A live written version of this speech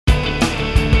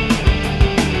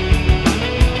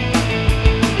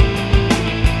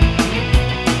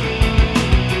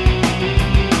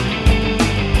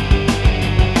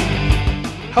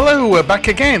Hello, we're back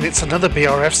again. It's another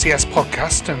BRFCS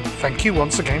podcast, and thank you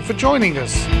once again for joining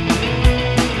us.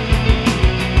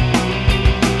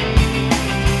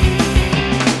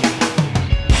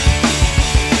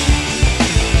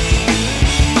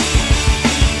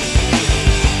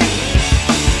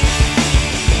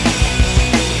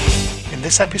 In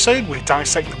this episode, we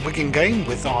dissect the Wigan game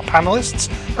with our panellists,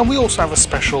 and we also have a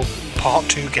special Part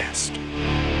 2 guest.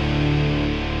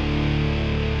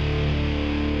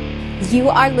 You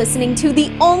are listening to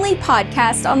the only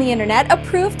podcast on the internet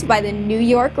approved by the New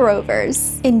York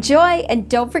Rovers. Enjoy, and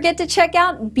don't forget to check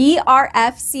out brfcs.com.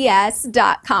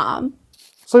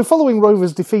 So following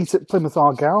Rovers' defeat at Plymouth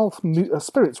Argyle,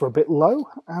 spirits were a bit low,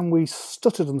 and we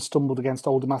stuttered and stumbled against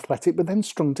Oldham Athletic, but then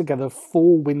strung together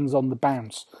 4 wins on the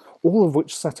bounce, all of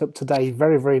which set up today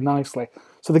very, very nicely.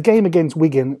 So the game against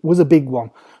Wigan was a big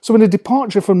one. So in a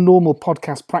departure from normal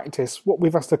podcast practice, what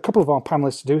we've asked a couple of our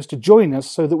panellists to do is to join us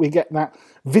so that we get that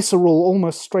visceral,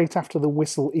 almost straight after the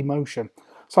whistle emotion.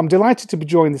 So I'm delighted to be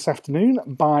joined this afternoon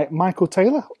by Michael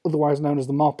Taylor, otherwise known as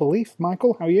the Marple Leaf.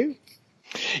 Michael, how are you?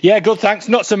 Yeah, good, thanks.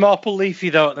 Not so Marple Leafy,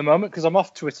 though, at the moment, because I'm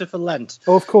off Twitter for Lent.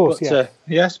 Oh, of course, but,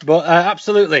 yes, but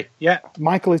absolutely, yeah.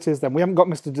 Michael it is then. We haven't got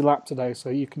Mr. Delap today, so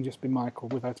you can just be Michael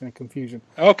without any confusion.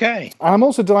 Okay. And I'm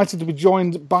also delighted to be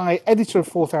joined by editor of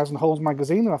 4,000 Holes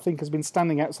magazine, and I think has been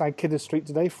standing outside Kidder Street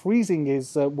today, freezing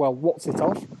his, what's it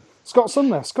off? Scott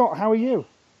Sumner. Scott, how are you?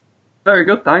 Very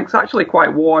good, thanks. Actually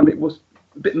quite warm. It was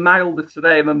a bit milder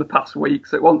today than the past week,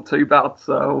 so it wasn't too bad.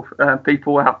 So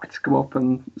people were happy to come up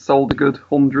and sold a good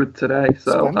 100 today,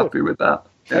 so Splendid. Happy with that.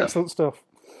 Yeah. Excellent stuff.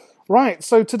 Right,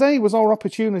 so today was our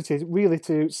opportunity really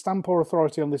to stamp our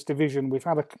authority on this division. We've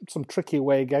had some tricky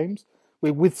away games.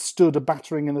 We withstood a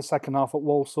battering in the second half at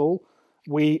Walsall.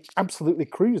 We absolutely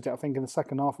cruised it, I think, in the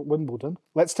second half at Wimbledon.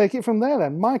 Let's take it from there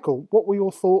then. Michael, what were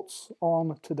your thoughts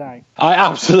on today? I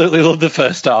absolutely loved the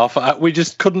first half. We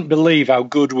just couldn't believe how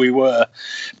good we were,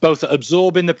 both at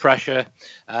absorbing the pressure.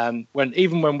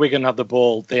 Even when Wigan had the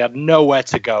ball, they had nowhere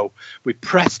to go. We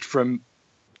pressed from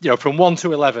 1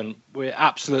 to 11, we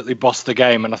absolutely bossed the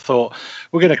game, and I thought,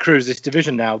 we're going to cruise this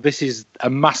division now. This is a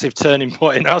massive turning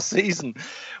point in our season.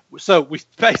 So we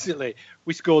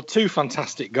scored 2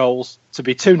 fantastic goals to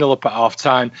be 2-0 up at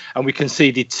half-time, and we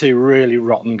conceded 2 really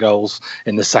rotten goals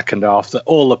in the second half that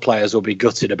all the players will be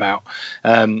gutted about.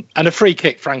 And a free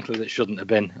kick, frankly, that shouldn't have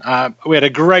been. We had a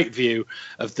great view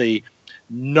of the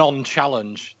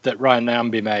non-challenge that Ryan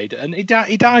Namby made, and he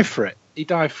dived for it. He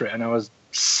dived for it, and I was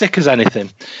sick as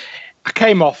anything. I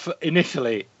came off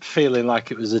initially feeling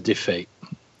like it was a defeat.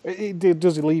 It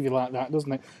does leave you like that,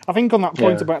 doesn't it? I think on that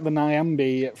point about the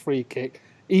Nyambi free kick,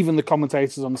 even the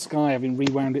commentators on Sky, having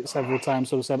rewound it several times,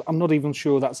 sort of said, I'm not even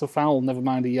sure that's a foul, never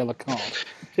mind a yellow card.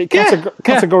 It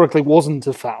categorically wasn't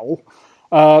a foul.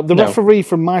 The referee,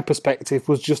 from my perspective,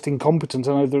 was just incompetent.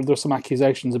 I know there are some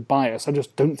accusations of bias. I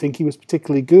just don't think he was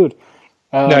particularly good.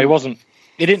 No, he wasn't.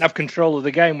 He didn't have control of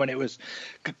the game when it was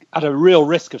at a real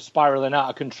risk of spiralling out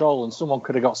of control and someone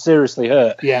could have got seriously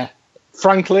hurt. Yeah.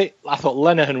 Frankly, I thought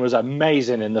Lenihan was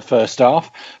amazing in the first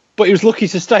half, but he was lucky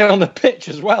to stay on the pitch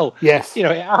as well. Yes. He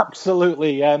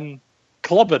absolutely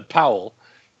clobbered Powell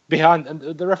behind, and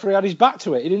the referee had his back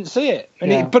to it. He didn't see it,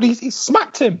 but he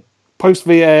smacked him. Post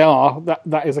VAR,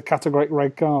 that is a categorical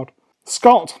red card.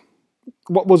 Scott,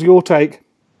 what was your take?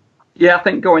 Yeah, I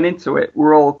think going into it,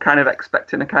 we're all kind of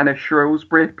expecting a kind of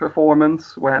Shrewsbury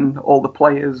performance when all the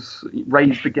players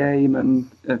raised the game and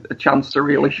a chance to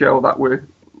really show that we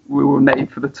were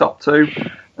made for the top 2.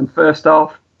 And first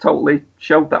half totally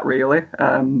showed that, really.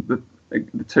 The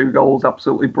 2 goals,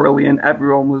 absolutely brilliant.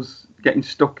 Everyone was getting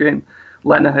stuck in.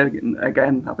 Lenihan,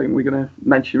 again, I think we're going to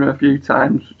mention him a few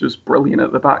times, just brilliant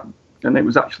at the back. And it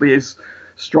was actually his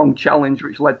strong challenge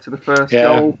which led to the first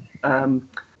goal.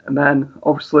 And then,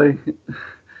 obviously, a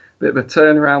bit of a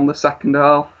turnaround the second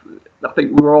half. I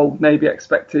think we were all maybe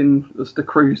expecting us to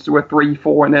cruise to a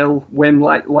 3-4-0 win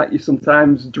like you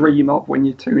sometimes dream of when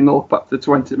you're 2-0 up after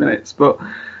 20 minutes. But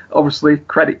obviously,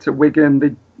 credit to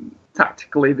Wigan.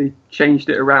 Tactically, they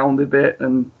changed it around a bit,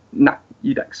 and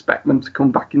you'd expect them to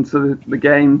come back into the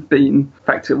game being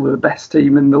effectively the best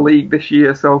team in the league this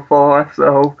year so far.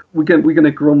 So we're going to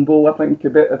grumble, I think,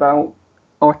 a bit about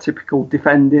our typical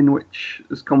defending, which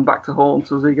has come back to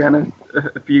haunt us again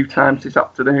a few times this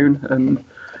afternoon,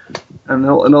 and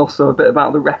also a bit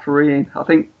about the refereeing. I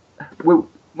think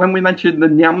when we mentioned the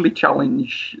Nyambi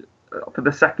challenge for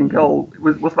the second goal,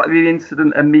 was that the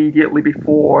incident immediately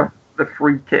before the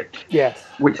free kick? Yes.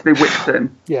 Which they whipped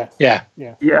him. Yeah.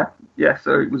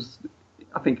 So it was.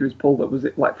 I think it was pulled up. Was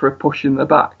it like for a push in the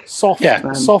back? Soft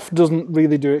doesn't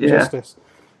really do it justice.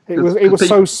 It was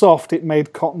so soft it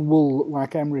made cotton wool look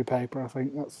like emery paper. I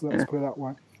think let's put it that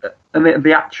way. And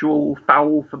the actual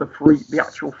foul for the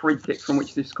actual free kick from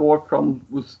which they scored from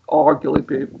was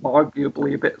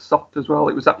arguably a bit soft as well.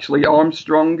 It was actually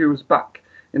Armstrong who was back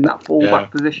in that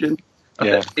full-back position.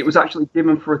 It was actually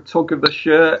given for a tug of the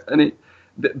shirt, and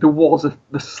there was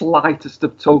the slightest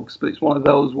of tugs, but it's one of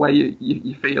those where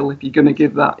you feel if you're going to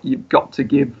give that, you've got to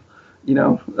give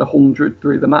 100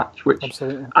 through the match, which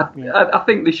I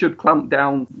think they should clamp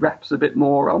down refs a bit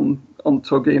more on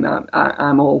tugging.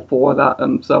 I'm all for that,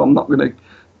 and so I'm not going to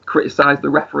criticise the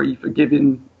referee for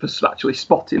actually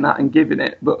spotting that and giving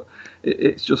it, but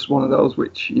it's just one of those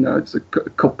which, it's a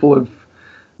couple of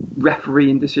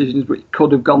refereeing decisions which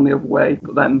could have gone the other way,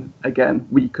 but then again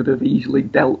we could have easily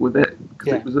dealt with it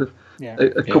because it was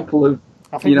a couple of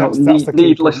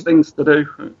needless things to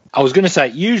do. I was going to say,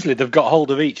 usually they've got hold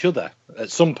of each other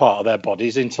at some part of their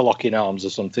bodies, interlocking arms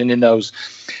or something, in those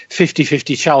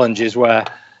 50-50 challenges where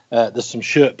there's some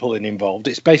shirt pulling involved.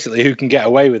 It's basically who can get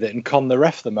away with it and con the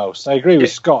ref the most. I agree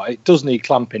with Scott, it does need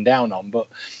clamping down on, but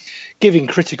giving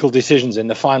critical decisions in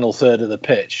the final third of the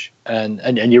pitch,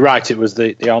 and you're right, it was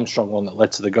the Armstrong one that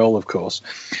led to the goal, of course.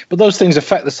 But those things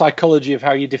affect the psychology of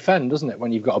how you defend, doesn't it?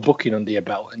 When you've got a booking under your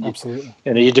belt and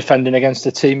you're defending against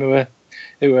a team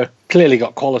who are clearly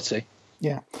got quality.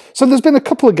 Yeah. So there's been a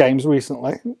couple of games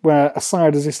recently where a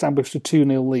side has established a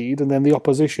 2-0 lead and then the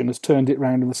opposition has turned it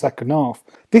round in the second half.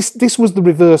 This was the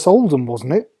reverse Oldham,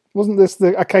 wasn't it? Wasn't this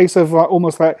a case of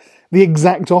almost like the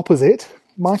exact opposite,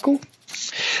 Michael?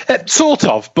 Sort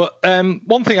of, but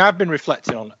one thing I've been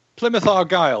reflecting on, Plymouth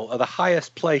Argyle are the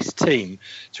highest placed team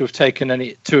to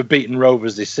have beaten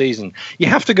Rovers this season. You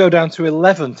have to go down to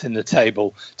 11th in the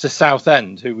table to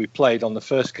Southend, who we played on the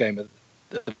first game of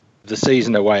the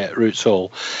season away at Roots Hall,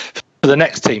 for the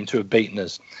next team to have beaten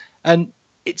us. And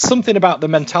it's something about the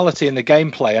mentality and the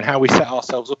gameplay and how we set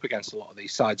ourselves up against a lot of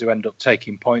these sides who end up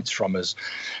taking points from us.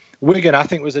 Wigan, I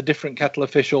think, was a different kettle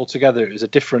of fish altogether. It was a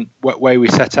different way we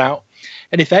set out.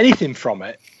 And if anything from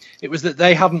it, it was that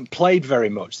they hadn't played very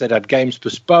much. They'd had games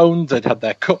postponed. They'd had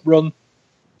their cup run.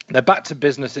 They're back to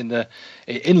business in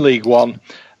League One.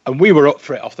 And we were up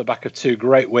for it off the back of two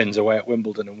great wins away at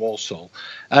Wimbledon and Walsall.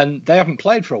 And they haven't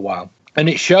played for a while. And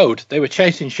it showed. They were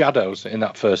chasing shadows in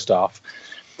that first half.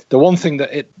 The one thing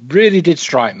that it really did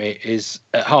strike me is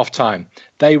at half-time,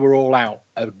 they were all out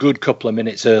a good couple of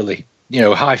minutes early.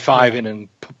 High-fiving and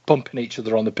pumping each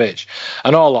other on the pitch.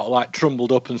 And all lot like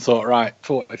trembled up and thought, right,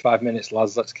 45 minutes,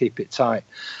 lads, let's keep it tight.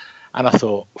 And I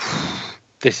thought,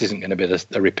 this isn't going to be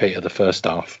a repeat of the first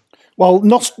half. Well,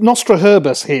 Nostra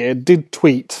Herbus here did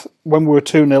tweet when we were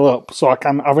 2-0 up, so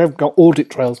I've got audit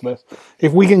trails with.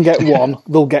 If we can get one,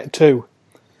 they'll get two.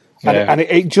 And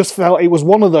it just felt, it was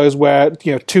one of those where,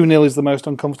 2-0 is the most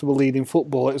uncomfortable lead in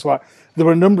football. It's like, there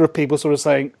were a number of people sort of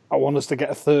saying, I want us to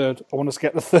get a third. I want us to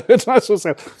get the third. I sort of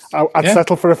said, I'd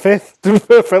settle for a fifth, to be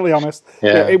perfectly honest.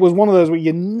 Yeah. It was one of those where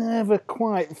you never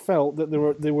quite felt that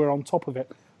they were on top of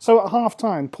it. So at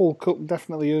half-time, Paul Cook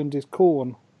definitely earned his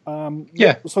corn.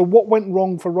 So what went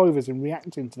wrong for Rovers in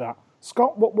reacting to that?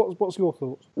 Scott, what's your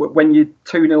thoughts? When you're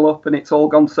 2-0 up and it's all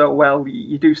gone so well,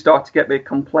 you do start to get a bit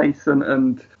complacent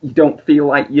and you don't feel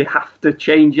like you have to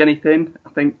change anything. I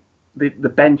think the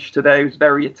bench today was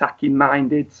very attacking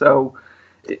minded, so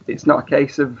it's not a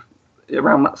case of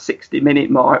around that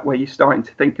 60-minute mark where you're starting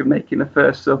to think of making a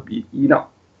first sub. You're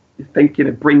thinking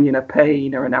of bringing a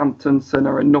Payne or an Antonsen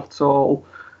or a Nuttall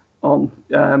on.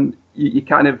 You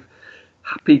kind of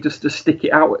happy just to stick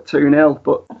it out at 2-0,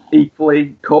 but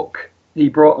equally Cook, he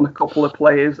brought on a couple of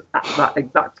players at that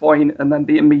exact point and then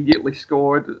they immediately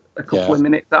scored a couple of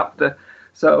minutes after.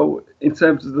 So in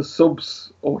terms of the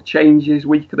subs or changes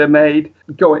we could have made,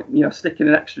 sticking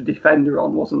an extra defender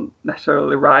on wasn't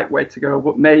necessarily the right way to go,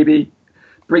 but maybe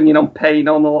bringing on Payne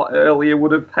on a lot earlier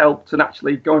would have helped, and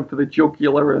actually going for the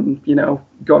jugular and,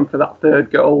 going for that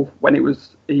third goal when it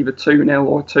was either 2-0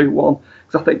 or 2-1.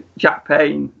 Because I think Jack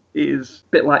Payne is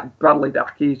a bit like Bradley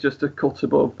Dack. He's just a cut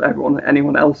above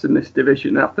anyone else in this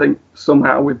division. And I think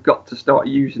somehow we've got to start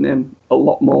using him a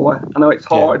lot more. I know it's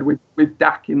hard with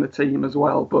Dack in the team as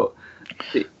well, but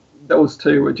those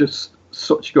two are just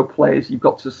such good players. You've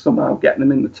got to somehow get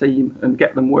them in the team and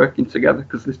get them working together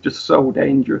because it's just so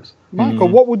dangerous. Michael,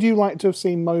 what would you like to have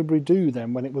seen Mowbray do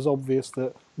then when it was obvious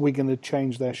that Wigan had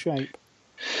changed their shape?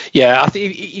 Yeah, I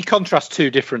think you contrast two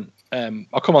different...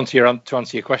 I'll come on to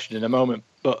answer your question in a moment,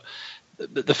 but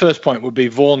the first point would be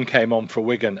Vaughan came on for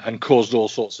Wigan and caused all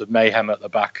sorts of mayhem at the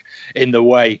back in the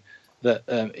way that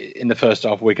in the first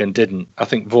half Wigan didn't. I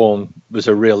think Vaughan was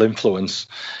a real influence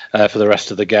for the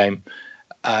rest of the game.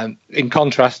 In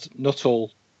contrast,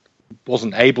 Nuttall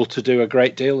wasn't able to do a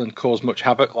great deal and cause much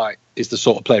havoc, like is the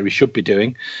sort of player he should be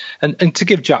doing. And to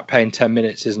give Jack Payne 10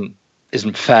 minutes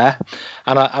isn't fair.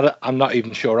 And I'm not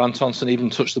even sure Antonsen even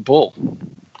touched the ball.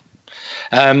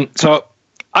 So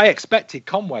I expected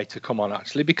Conway to come on,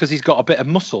 actually, because he's got a bit of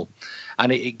muscle,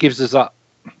 and it gives us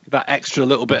that extra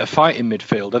little bit of fight in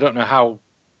midfield. I don't know how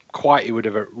quite he would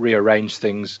have rearranged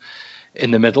things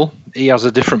in the middle. He has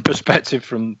a different perspective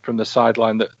from the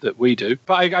sideline that we do.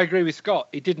 But I agree with Scott.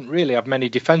 He didn't really have many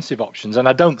defensive options, and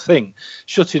I don't think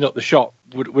shutting up the shot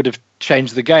would have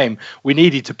changed the game. We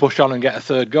needed to push on and get a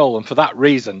third goal, and for that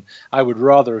reason, I would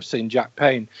rather have seen Jack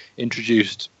Payne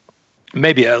introduced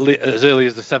maybe as early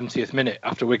as the 70th minute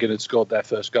after Wigan had scored their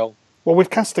first goal. Well, we've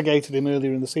castigated him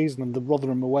earlier in the season, and the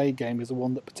Rotherham away game is the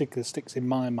one that particularly sticks in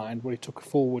my mind, where he took a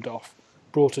forward off,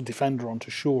 brought a defender on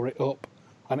to shore it up,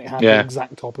 and it had the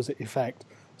exact opposite effect.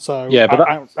 So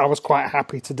I was quite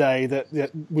happy today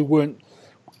that we weren't...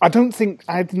 I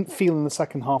didn't feel in the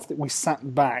second half that we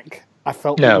sat back. I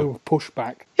felt that we were pushed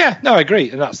back. Yeah, no, I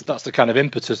agree. And that's the kind of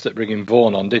impetus that bringing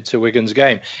Vaughan on did to Wigan's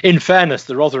game. In fairness,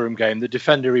 the Rotherham game, the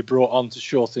defender he brought on to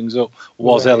shore things up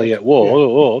was Elliot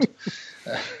Ward.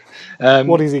 Yeah.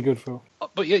 What is he good for?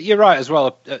 But you're right as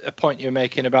well, a point you're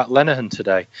making about Lenihan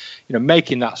today. You know,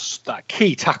 making that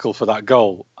key tackle for that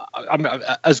goal. I mean,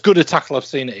 as good a tackle I've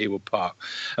seen at Ewood Park.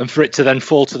 And for it to then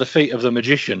fall to the feet of the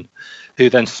magician, who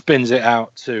then spins it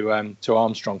out to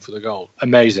Armstrong for the goal.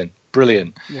 Amazing.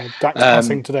 Brilliant. Yeah, Dak's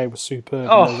passing today was superb in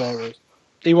those areas.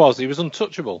 He was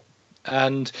untouchable.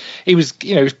 And he was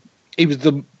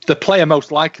the player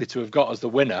most likely to have got as the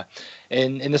winner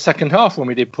in the second half when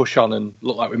we did push on and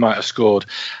looked like we might have scored.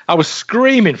 I was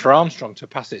screaming for Armstrong to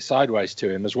pass it sideways to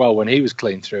him as well when he was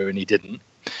clean through, and he didn't.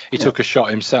 He took a shot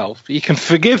himself. You can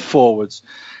forgive forwards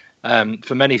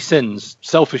for many sins,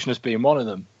 selfishness being one of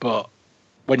them, but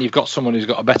when you've got someone who's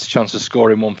got a better chance of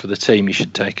scoring one for the team, you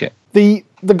should take it. The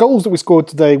goals that we scored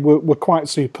today were quite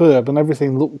superb, and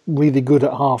everything looked really good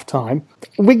at half-time.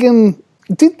 Wigan,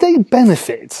 did they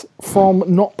benefit from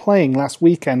not playing last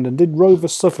weekend, and did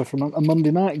Rovers suffer from a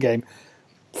Monday night game?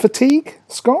 Fatigue,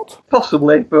 Scott?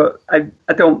 Possibly, but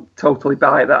I don't totally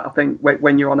buy that. I think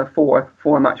when you're on a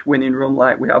four-match winning run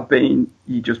like we have been,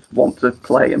 you just want to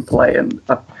play and play, and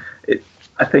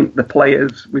I think the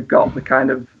players we've got,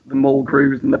 the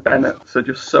Mulgrews and the Bennetts are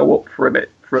just so up for it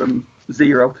from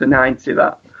 0 to 90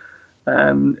 that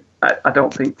I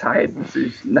don't think tiredness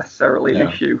is necessarily an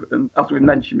issue. And as we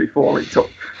mentioned before, it took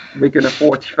Wigan a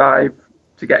 45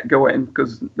 to get going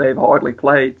because they've hardly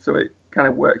played, so it kind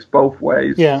of works both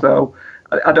ways. Yeah. So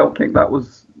I don't think that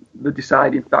was the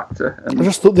deciding factor. And I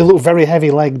just thought they looked very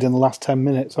heavy-legged in the last 10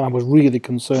 minutes. I was really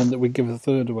concerned that we'd give the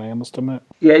third away, I must admit.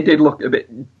 Yeah, it did look a bit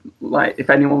like if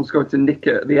anyone's going to nick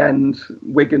it at the end,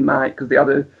 Wigan might, because they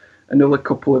had another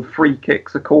couple of free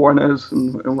kicks or corners,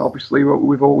 and obviously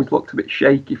we've always looked a bit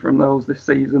shaky from those this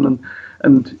season,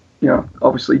 and you know,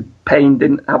 obviously Payne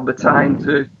didn't have the time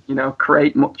to, you know,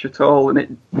 create much at all,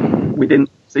 and we didn't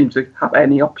seem to have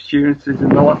any opportunities in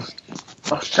the last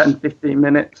 10-15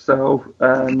 minutes. So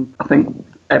I think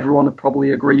everyone would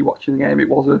probably agree watching the game it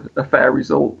was a fair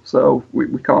result, so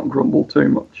we can't grumble too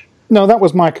much. No, that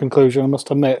was my conclusion, I must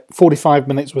admit. 45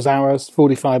 minutes was ours,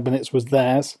 45 minutes was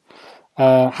theirs.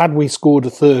 Had we scored a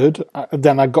third,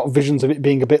 then I got visions of it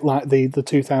being a bit like the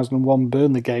 2001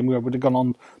 Burnley game, where we'd have gone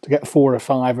on to get 4 or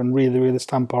 5 and really, really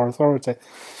stamp our authority.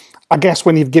 I guess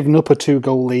when you've given up a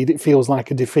 2-goal lead, it feels like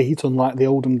a defeat, unlike the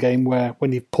Oldham game where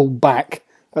when you've pulled back,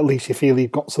 at least you feel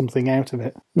you've got something out of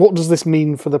it. What does this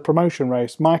mean for the promotion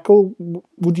race? Michael,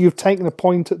 would you have taken a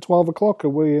point at 12 o'clock, or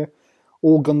were you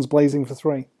all guns blazing for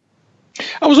 3?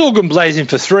 I was all gun blazing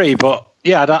for 3, but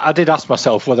yeah, I did ask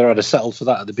myself whether I'd have settled for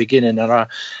that at the beginning, and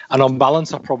on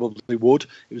balance, I probably would.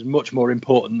 It was much more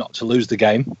important not to lose the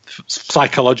game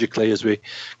psychologically as we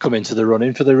come into the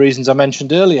run-in for the reasons I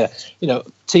mentioned earlier. You know,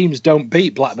 teams don't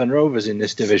beat Blackburn Rovers in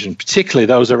this division, particularly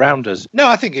those around us. No,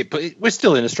 I think we're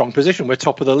still in a strong position. We're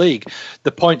top of the league.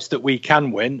 The points that we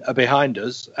can win are behind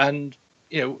us, and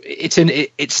you know,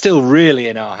 it's still really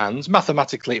in our hands.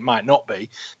 Mathematically, it might not be,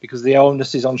 because the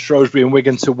onus is on Shrewsbury and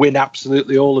Wigan to win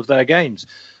absolutely all of their games.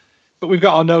 But we've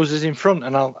got our noses in front,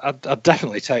 and I'd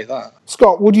definitely take that.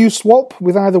 Scott, would you swap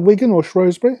with either Wigan or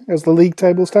Shrewsbury as the league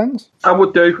table stands? I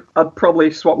would do. I'd probably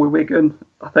swap with Wigan.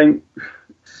 I think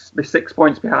they're 6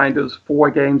 points behind us, 4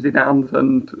 games in hand,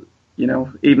 and you know,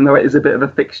 even though it is a bit of a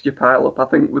fixture pile-up, I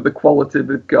think with the quality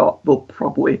they've got, they'll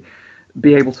probably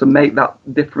be able to make that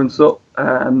difference up.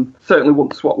 Certainly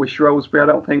wouldn't swap with Shrewsbury. I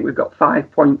don't think we've got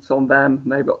 5 points on them.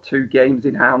 They've got 2 games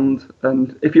in hand.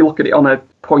 And if you look at it on a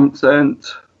points earned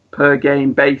per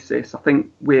game basis, I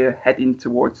think we're heading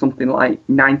towards something like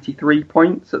 93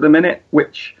 points at the minute,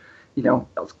 which,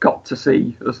 that's got to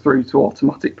see us through to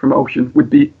automatic promotion. We'd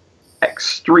be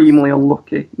extremely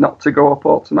unlucky not to go up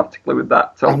automatically with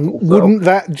that total. Wouldn't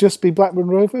that just be Blackburn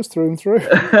Rovers through and through?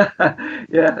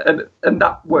 Yeah, and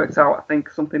that works out, I think,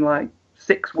 something like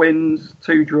 6 wins,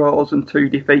 2 draws and 2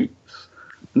 defeats,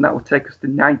 and that would take us to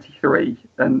 93,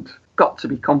 and got to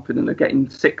be confident of getting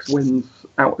 6 wins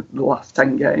out of the last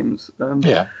 10 games.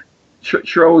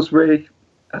 Shrewsbury,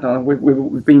 I don't know,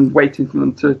 we've been waiting for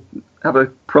them to have a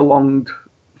prolonged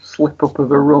slip up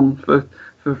of a run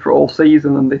for all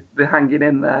season, and they're hanging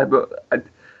in there, but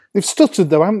they've stuttered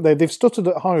though, haven't they? They've stuttered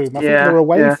at home. I think their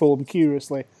away form,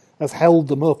 curiously, has held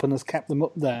them up and has kept them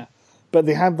up there. But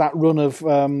they had that run of,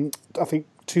 I think,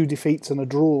 2 defeats and a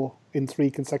draw in 3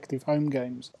 consecutive home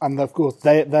games. And of course,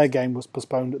 their game was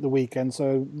postponed at the weekend,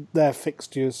 so their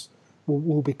fixtures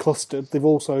will be clustered. They've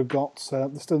also got, they're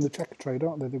still in the checker trade,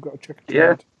 aren't they? They've got a checker trade.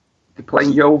 Yeah. They're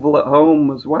playing Yeovil at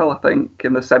home as well, I think,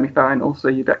 in the semi-final. So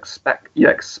you'd expect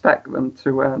them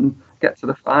to get to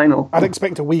the final. I'd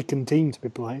expect a weakened team to be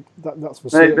played. That's for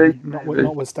certain.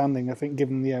 Notwithstanding, I think,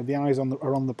 given the eyes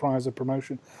are on the prize of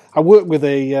promotion. I work with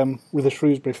a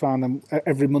Shrewsbury fan, and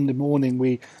every Monday morning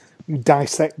we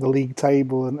dissect the league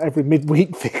table, and every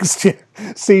midweek fixture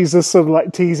sees us sort of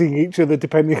like teasing each other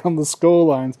depending on the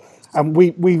scorelines. And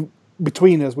we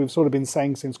between us, we've sort of been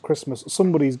saying since Christmas,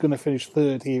 somebody's going to finish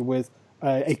third here with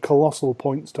a colossal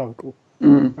points total,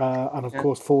 and of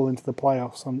course fall into the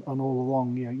playoffs. And all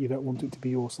along, you don't want it to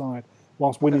be your side.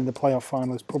 Whilst winning the playoff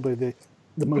final is probably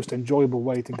the most enjoyable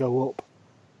way to go up.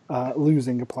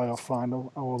 Losing a playoff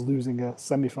final or losing a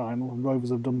semi-final, and Rovers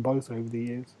have done both over the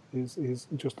years, is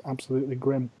just absolutely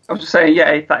grim. I was just saying,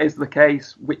 if that is the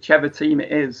case, whichever team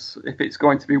it is, if it's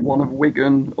going to be one of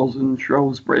Wigan, us and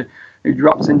Shrewsbury, who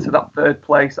drops into that third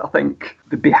place, I think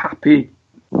they'd be happy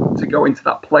to go into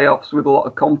that playoffs with a lot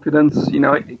of confidence,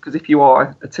 because if you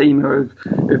are a team who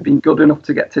have been good enough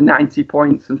to get to 90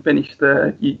 points and finish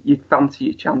there, you'd fancy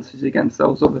your chances against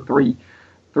those other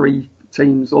three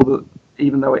teams,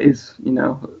 even though it is,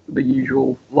 the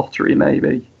usual lottery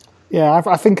maybe. Yeah,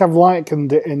 I think I've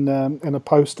likened it in a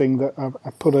posting that I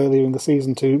put earlier in the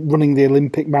season to running the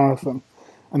Olympic marathon.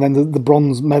 And then the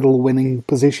bronze medal winning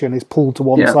position is pulled to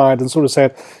one side and sort of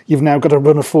said, you've now got to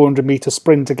run a 400-metre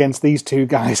sprint against these 2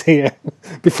 guys here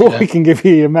before we can give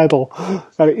you your medal.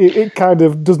 It kind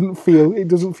of doesn't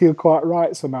feel quite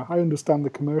right somehow. I understand the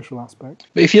commercial aspect.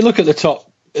 But if you look at the top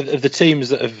of the teams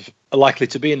that are likely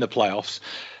to be in the playoffs,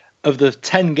 of the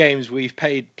 10 games we've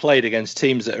played against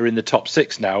teams that are in the top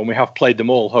 6 now, and we have played them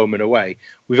all home and away,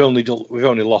 we've only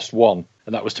lost 1,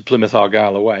 and that was to Plymouth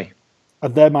Argyle away.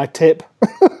 And they're my tip.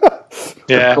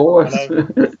 Yeah, of course.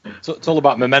 It's all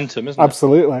about momentum, isn't it?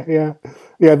 Absolutely, yeah.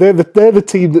 Yeah, they're the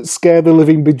team that scare the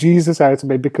living bejesus out of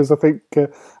me, because I think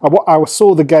I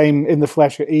saw the game in the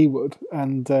flesh at Ewood,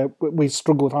 and we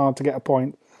struggled hard to get a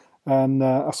point. And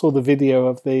I saw the video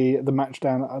of the match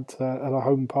down at a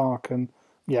home park, and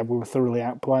we were thoroughly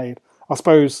outplayed. I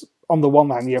suppose on the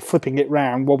one hand, you're flipping it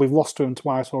round. Well, we've lost to them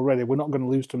twice already. We're not going to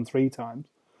lose to them 3 times.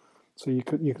 So you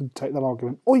could take that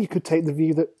argument, or you could take the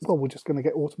view that we're just going to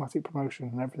get automatic promotion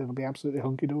and everything will be absolutely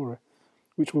hunky dory,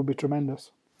 which would be tremendous.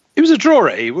 It was a draw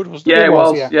at Ewood, wasn't it? Yeah, it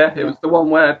was. Yeah, it was the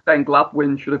one where Ben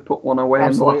Gladwin should have put one away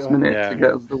in the last minute to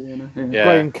get us the winner. Yeah.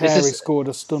 Graham Carey scored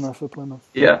a stunner for Plymouth.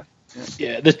 Yeah.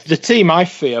 The team I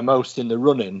fear most in the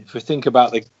running, if we think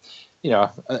about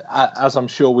as I'm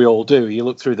sure we all do, you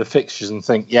look through the fixtures and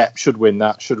think, should win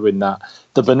that.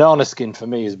 The banana skin for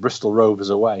me is Bristol Rovers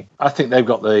away. I think they've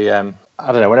got the,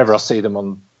 I don't know, whenever I see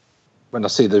them when I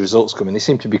see the results coming, they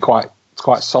seem to be quite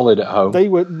solid at home. They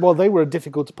were a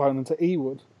difficult opponent at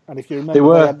Ewood, and if you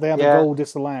remember, they had a goal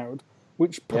disallowed,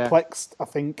 which perplexed, I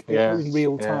think, in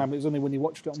real time. It was only when you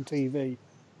watched it on TV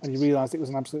and you realised it was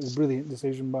an absolutely brilliant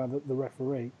decision by the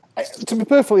referee. To be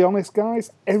perfectly honest,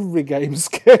 guys, every game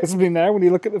scares me now when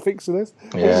you look at the fixture list.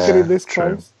 It's getting this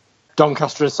close.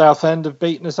 Doncaster and Southend have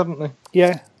beaten us, haven't they?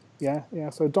 Yeah.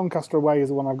 So Doncaster away is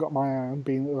the one I've got my eye on,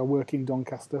 being a working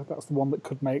Doncaster. That's the one that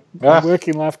could make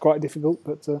working life quite difficult,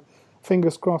 but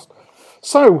fingers crossed.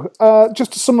 So,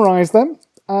 just to summarise then,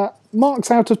 marks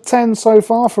out of 10 so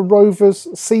far for Rovers'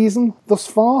 season thus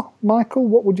far. Michael,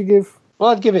 what would you give? Well,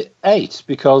 I'd give it 8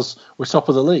 because we're top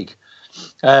of the league.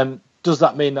 Does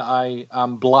that mean that I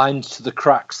am blind to the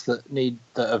cracks that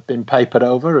have been papered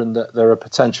over and that there are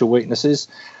potential weaknesses?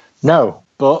 No,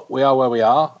 but we are where we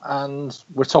are and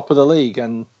we're top of the league.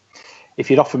 And if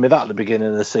you'd offered me that at the beginning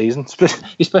of the season,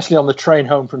 especially on the train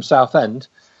home from Southend,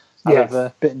 I'd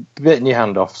have bitten your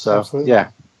hand off. So, absolutely.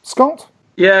 Yeah. Scott?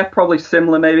 Yeah, probably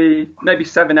similar. Maybe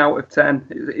 7 out of 10.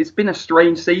 It's been a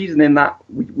strange season in that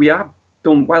we have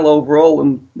done well overall,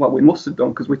 and well, we must have done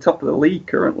because we're top of the league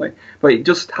currently. But it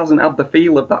just hasn't had the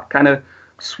feel of that kind of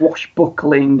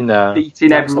swashbuckling,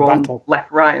 beating everyone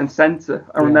left, right, and centre.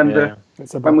 I remember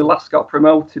when we last got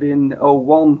promoted in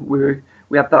 2001,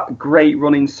 we had that great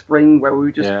run in spring where we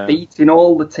were just beating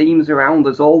all the teams around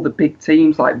us, all the big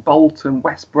teams like Bolton,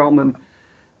 West Brom,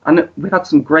 and we've had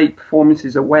some great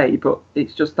performances away, but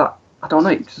it's just that, I don't know,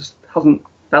 it just hasn't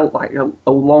felt like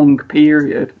a long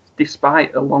period,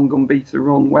 despite a long unbeaten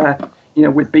run where,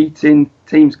 we're beating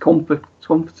teams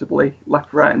comfortably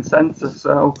left, right and centre.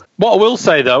 So what I will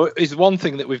say, though, is one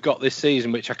thing that we've got this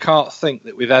season, which I can't think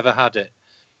that we've ever had it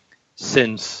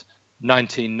since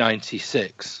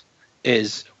 1996,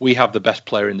 is we have the best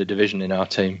player in the division in our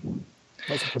team.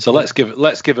 So let's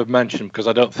give a mention, because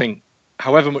I don't think,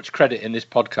 however much credit in this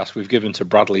podcast we've given to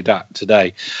Bradley Dack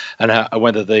today, and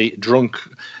whether the drunk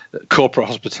corporate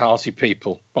hospitality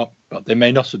people, well, they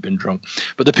may not have been drunk,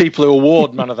 but the people who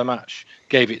award man of the match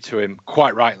gave it to him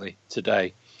quite rightly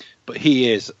today. But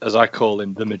he is, as I call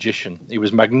him, the magician. He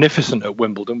was magnificent at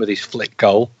Wimbledon with his flick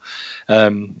goal,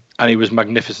 and he was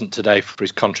magnificent today for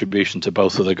his contribution to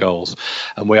both of the goals.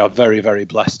 And we are very, very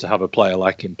blessed to have a player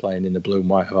like him playing in the blue and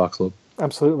white of our club.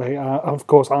 Absolutely. Of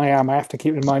course, I have to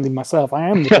keep reminding myself, I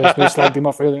am the person who slagged him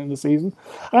off earlier in the season.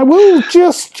 I will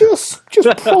just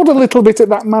prod a little bit at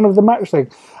that man of the match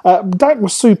thing. Dack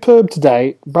was superb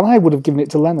today, but I would have given it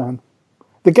to Lenihan.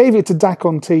 They gave it to Dack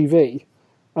on TV.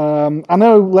 I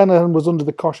know Lenihan was under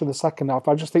the cosh in the second half.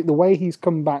 I just think the way he's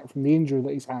come back from the injury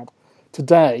that he's had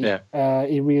today,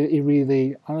 he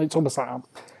really, it's almost like,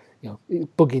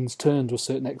 Buggins turned to a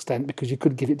certain extent, because you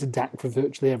could give it to Dack for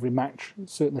virtually every match,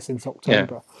 certainly since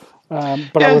October.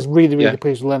 But I was really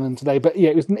pleased with Lenihan today. But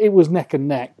it was neck and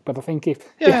neck. But I think if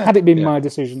had it been my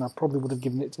decision, I probably would have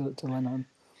given it to Lenihan.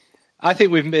 I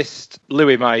think we've missed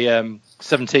Louis. My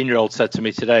 17-year-old said to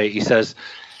me today. He says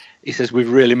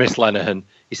we've really missed Lenihan.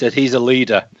 He said he's a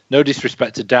leader. No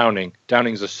disrespect to Downing.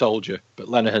 Downing's a soldier, but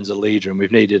Lenihan's a leader, and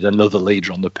we've needed another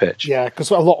leader on the pitch. Yeah, because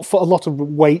a lot of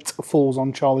weight falls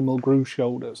on Charlie Mulgrew's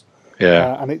shoulders.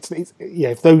 Yeah, and it's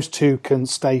if those two can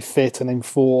stay fit and in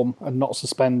form and not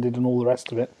suspended and all the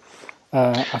rest of it,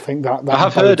 I think that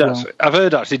I've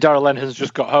heard actually Darrell Lenihan's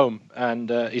just got home, and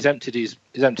he's emptied his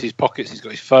pockets. He's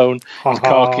got his phone, his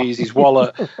car keys, his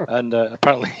wallet, and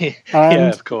apparently,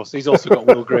 of course, he's also got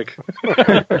Will Grigg.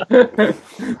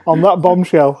 On that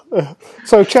bombshell.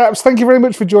 So, chaps, thank you very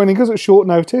much for joining us at short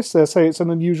notice. Say it's an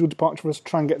unusual departure for us to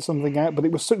try and get something out, but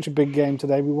it was such a big game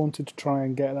today. We wanted to try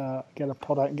and get a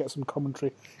pod out and get some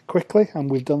commentary quickly,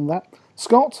 and we've done that.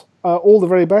 Scott, all the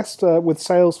very best with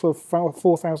sales for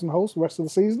 4,000 holes the rest of the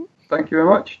season. Thank you very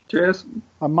much. Cheers.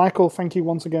 And Michael, thank you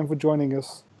once again for joining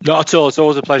us. Not at all. It's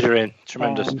always a pleasure, Ian.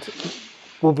 Tremendous. And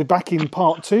we'll be back in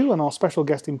part 2, and our special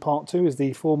guest in part 2 is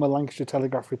the former Lancashire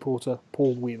Telegraph reporter,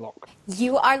 Paul Wheelock.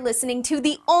 You are listening to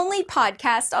the only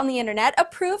podcast on the internet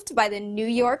approved by the New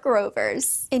York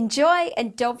Rovers. Enjoy,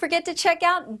 and don't forget to check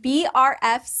out brfcs.com.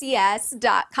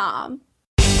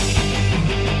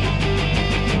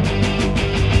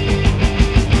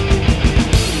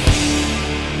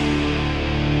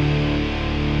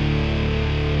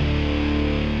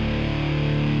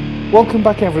 Welcome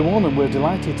back, everyone, and we're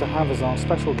delighted to have as our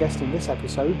special guest in this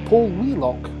episode Paul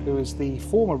Wheelock, who is the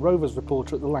former Rovers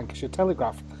reporter at the Lancashire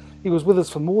Telegraph. He was with us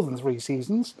for more than 3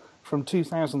 seasons, from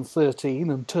 2013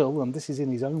 until, and this is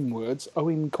in his own words,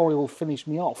 Owen Coyle finished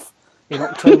me off in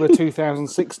October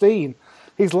 2016.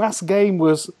 His last game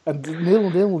was a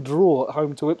 0-0 draw at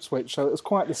home to Ipswich, so it was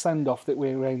quite the send-off that we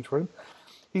arranged for him.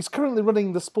 He's currently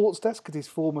running the sports desk at his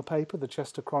former paper, the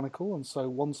Chester Chronicle, and so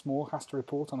once more has to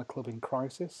report on a club in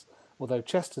crisis, although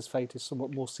Chester's fate is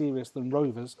somewhat more serious than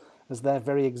Rovers, as their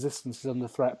very existence is under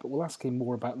threat, but we'll ask him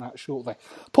more about that shortly.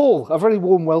 Paul, a very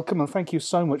warm welcome, and thank you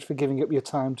so much for giving up your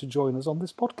time to join us on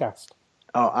this podcast.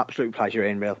 Oh, absolute pleasure,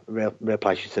 Ian. Real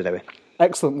pleasure to do it.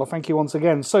 Excellent. Well, thank you once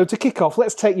again. So to kick off,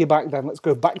 let's take you back then. Let's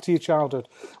go back to your childhood.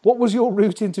 What was your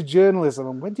route into journalism,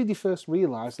 and when did you first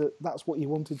realise that that's what you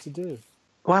wanted to do?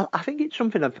 Well, I think it's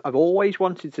something I've always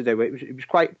wanted to do. It was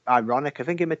quite ironic. I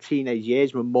think in my teenage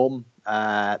years, my mum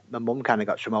kind of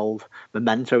got some old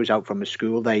mementos out from my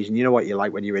school days. And you know what you're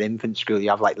like when you're in infant school, you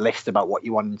have like lists about what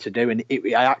you wanted to do. And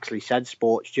I actually said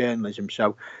sports journalism.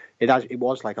 So it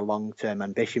was like a long-term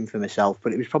ambition for myself.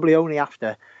 But it was probably only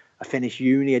after I finished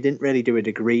uni, I didn't really do a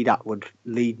degree that would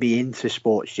lead me into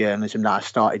sports journalism, that I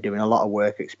started doing a lot of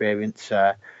work experience.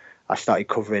 I started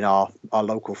covering our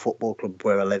local football club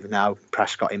where I live now,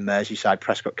 Prescott in Merseyside,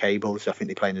 Prescott Cables. I think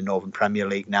they play in the Northern Premier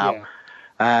League now.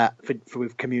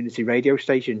 with community radio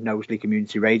station, Knowsley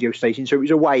Community Radio Station. So it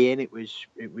was a way in. It was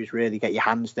really get your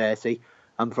hands dirty.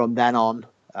 And from then on,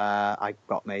 I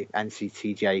got my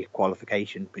NCTJ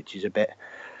qualification, which is a bit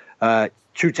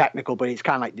too technical, but it's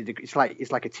kind of like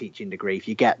it's like a teaching degree. If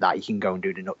you get that, you can go and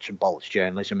do the nuts and bolts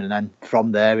journalism, and then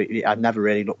from there, I never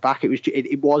really looked back. It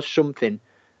was something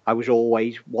I was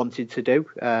always wanted to do,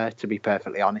 to be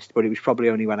perfectly honest. But it was probably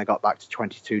only when I got back to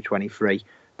 22, 23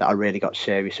 that I really got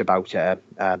serious about it.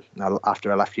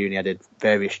 After I left uni, I did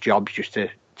various jobs just to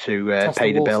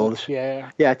pay the bills.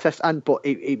 But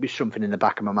it was something in the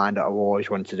back of my mind that I always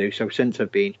wanted to do. So since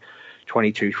I've been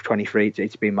 22, 23,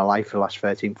 it's been my life for the last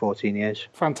 13, 14 years.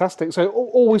 Fantastic. So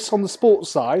always on the sports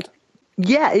side?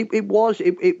 Yeah, it was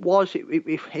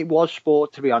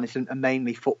sport, to be honest, and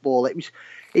mainly football.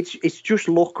 It's just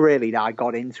luck really that I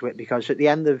got into it, because at the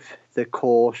end of the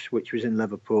course, which was in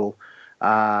Liverpool,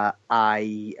 on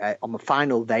the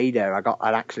final day there,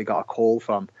 I'd actually got a call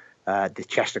from the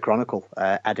Chester Chronicle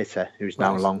editor, who's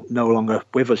no longer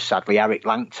with us, sadly, Eric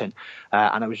Langton,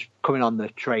 and I was coming on the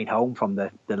train home from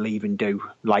the leave and do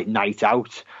like night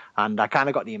out, and I kind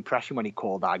of got the impression when he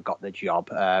called that I got the job,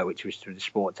 which was through the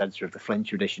sports editor of the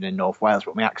Flintshire edition in North Wales,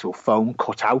 but my actual phone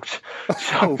cut out.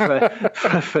 So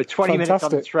for 20 minutes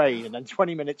on the train and then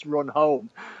 20 minutes run home,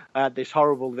 I had this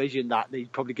horrible vision that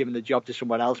they'd probably given the job to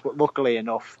someone else, but luckily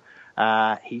enough,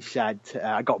 he said,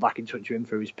 I got back in touch with him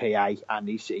through his PA, and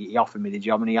he offered me the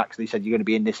job, and he actually said, you're going to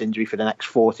be in this injury for the next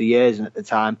 40 years. And at the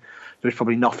time, there was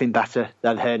probably nothing better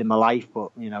that I'd heard in my life,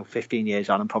 but 15 years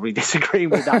on, I'm probably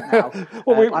disagreeing with that now.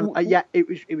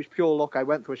 It was pure luck. I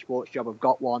went for a sports job, I've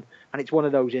got one, and it's one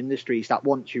of those industries that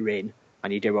once you're in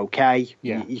and you do okay,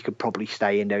 you could probably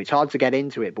stay in there. It's hard to get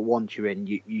into it, but once you're in,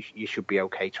 you should be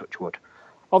okay, touch wood.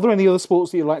 Are there any other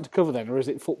sports that you'd like to cover then, or is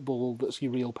it football that's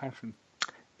your real passion?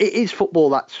 It is football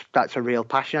that's a real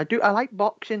passion. I like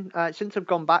boxing. Since I've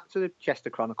gone back to the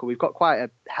Chester Chronicle, we've got quite a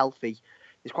healthy.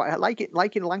 It's quite like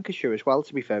in Lancashire as well.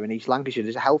 To be fair, in East Lancashire,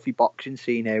 there's a healthy boxing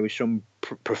scene here with some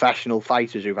professional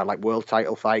fighters who've had like world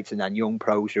title fights, and then young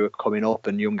pros who are coming up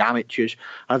and young amateurs.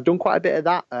 And I've done quite a bit of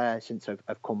that since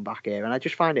I've come back here, and I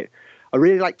just find it. I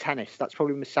really like tennis. That's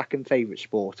probably my second favourite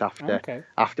sport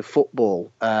after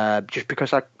football. Just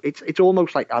because it's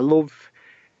almost like I love.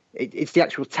 It's the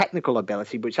actual technical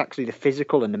ability, but it's actually the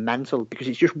physical and the mental, because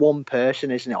it's just one person,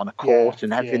 isn't it, on a court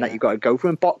and everything that you've got to go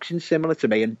through. And boxing's similar to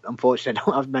me, and unfortunately I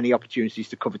don't have many opportunities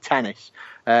to cover tennis.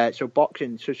 So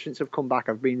boxing, since I've come back,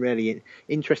 I've been really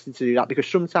interested to do that, because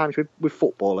sometimes with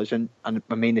footballers, and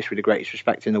I mean this with the greatest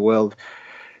respect in the world,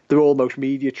 they're almost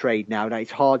media trained now. Now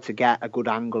it's hard to get a good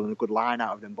angle and a good line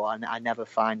out of them, but I never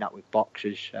find that with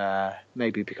boxers.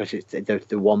 Maybe because it's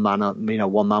the one man,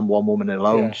 one woman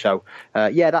alone. Yeah. So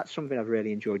that's something I've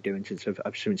really enjoyed doing since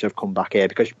I've come back here.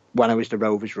 Because when I was the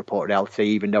Rovers reporter at LT,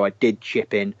 even though I did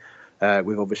chip in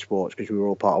with other sports because we were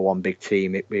all part of one big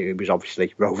team, it was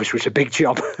obviously Rovers was a big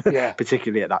job,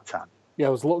 particularly at that time. Yeah,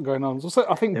 there was a lot going on. So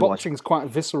I think boxing's quite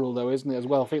visceral, though, isn't it, as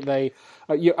well? I think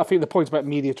I think the point about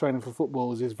media training for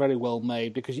footballers is very well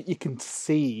made, because you can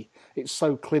see it's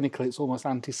so clinical, it's almost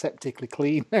antiseptically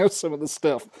clean now, some of the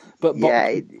stuff. But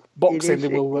boxing, they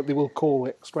will call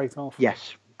it straight off.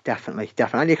 Yes, definitely.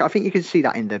 And I think you can see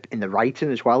that in the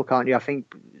writing as well, can't you? I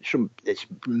think there's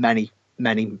many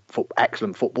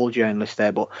excellent football journalists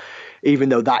there, but even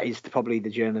though that is probably the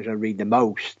journalism I read the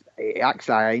most,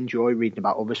 actually I enjoy reading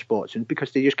about other sports, and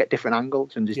because they just get different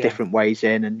angles and there's different ways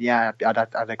in, and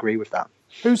I'd agree with that.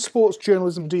 Whose sports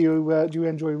journalism do you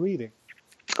enjoy reading?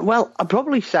 Well, I'd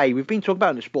probably say we've been talking about it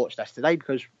on the sports desk today,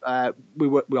 because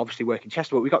we obviously work in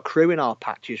Chester, but we've got Crewe in our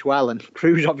patch as well, and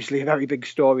Crewe's obviously a very big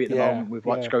story at the moment with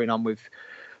what's going on with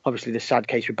obviously the sad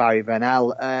case with Barry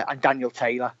Vernell, and Daniel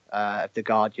Taylor of The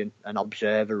Guardian and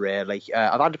Observer, really.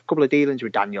 I've had a couple of dealings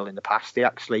with Daniel in the past. He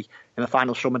actually, in the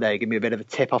final summer day, gave me a bit of a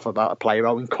tip-off about a player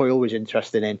Owen Coyle was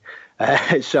interested in.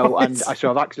 So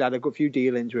I've actually had a good few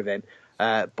dealings with him.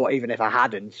 But even if I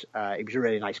hadn't, he was a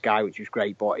really nice guy, which was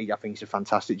great. But I think he's a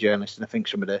fantastic journalist, and I think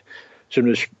some of the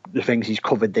things he's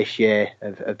covered this year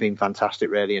have been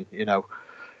fantastic, really. And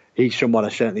he's someone I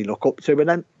certainly look up to. And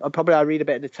then I read a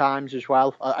bit of the Times as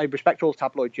well. I respect all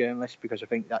tabloid journalists, because I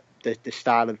think that the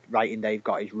style of writing they've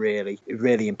got is really,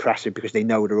 really impressive, because they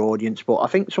know their audience. But I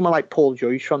think someone like Paul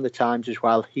Joyce from the Times as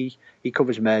well, he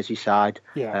covers Merseyside,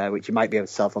 which you might be able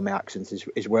to tell from my accent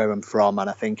is where I'm from. And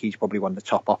I think he's probably one of the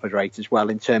top operators as well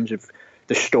in terms of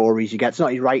the stories he gets.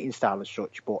 Not his writing style as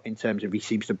such, but in terms of he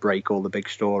seems to break all the big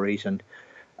stories. And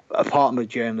apart from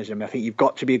journalism, I think you've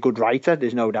got to be a good writer.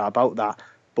 There's no doubt about that.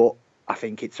 But I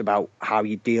think it's about how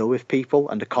you deal with people,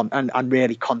 and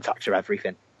really contacts are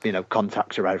everything.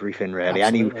 contacts are everything, really.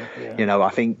 Absolutely, I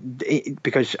think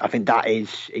because I think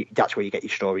that's where you get your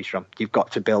stories from. You've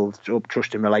got to build up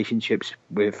trusting relationships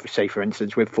with, say, for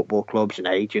instance, with football clubs and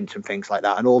agents and things like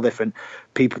that, and all different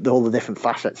people, all the different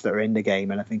facets that are in the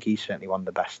game. And I think he's certainly one of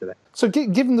the best of it. So,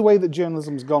 given the way that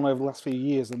journalism's gone over the last few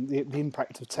years and the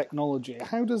impact of technology,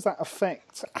 how does that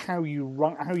affect how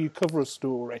you cover a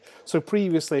story? So,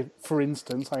 previously, for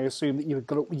instance, I assume that you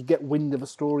get wind of a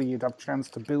story, you'd have a chance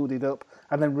to build it up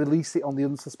and then release it on the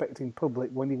unsuspecting public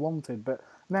when you wanted. But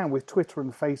now with Twitter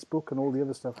and Facebook and all the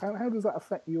other stuff, how does that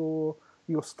affect your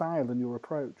style and your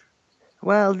approach?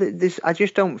 Well, I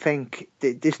just don't think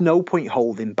there's no point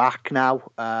holding back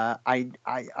now.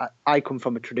 I come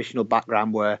from a traditional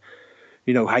background where,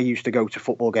 I used to go to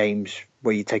football games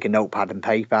where you take a notepad and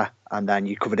paper and then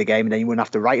you cover the game and then you wouldn't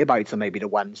have to write about it until maybe the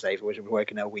Wednesday if I was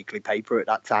working a weekly paper at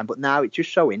that time. But now it's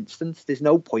just so instant. There's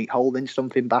no point holding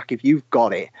something back. If you've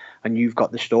got it and you've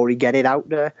got the story, get it out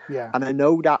there. Yeah. And I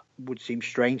know that would seem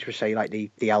strange for, say, like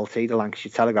the LT, the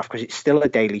Lancashire Telegraph, because it's still a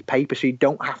daily paper, so you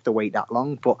don't have to wait that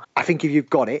long. But I think if you've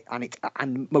got it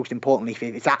and most importantly, if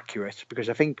it's accurate, because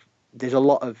I think there's a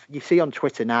lot of, you see on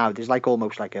Twitter now, there's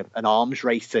almost like an arms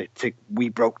race to we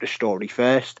broke the story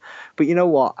first. But you know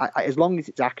what? As long as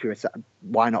it's accurate,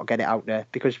 why not get it out there?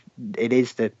 Because it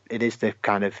is the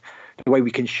kind of the way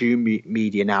we consume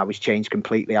media now has changed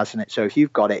completely, hasn't it? So if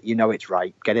you've got it, it's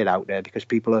right. Get it out there because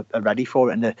people are ready for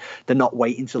it, and they're not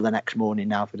waiting till the next morning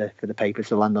now for the paper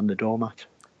to land on the doormat.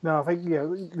 No, I think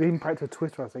the impact of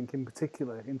Twitter, I think in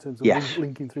particular, in terms of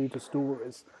linking through to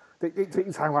stories.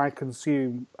 It's how I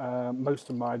consume most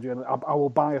of my journal. I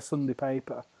will buy a Sunday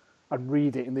paper and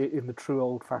read it in the true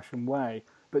old-fashioned way.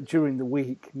 But during the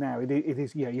week now, it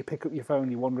is you pick up your phone,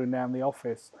 you're wandering down the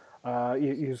office,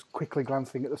 you're just quickly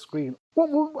glancing at the screen.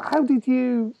 How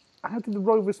did the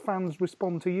Rovers fans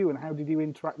respond to you, and how did you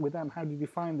interact with them? How did you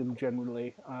find them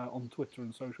generally on Twitter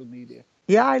and social media?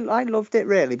 Yeah, I loved it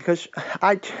really because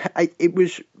it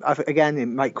was, again, it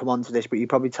might come on to this, but you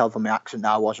probably tell from my accent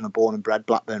now I wasn't a born and bred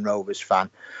Blackburn Rovers fan.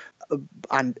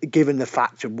 And given the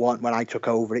fact of when I took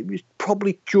over, it was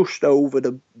probably just over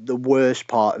the worst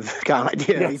part of kind of like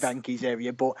the early Venky's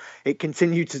area, but it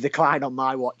continued to decline on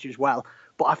my watch as well.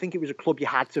 But I think it was a club you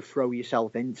had to throw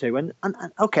yourself into. And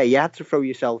okay, you had to throw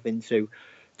yourself into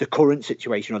the current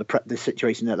situation or the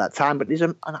situation at that time, but there's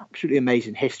an absolutely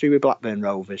amazing history with Blackburn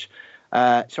Rovers.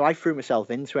 So I threw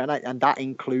myself into it, and that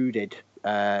included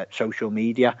social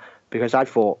media, because I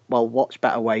thought, well, what's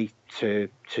better way to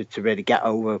really get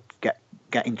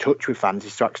in touch with fans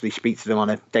is to actually speak to them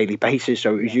on a daily basis.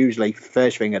 So it was usually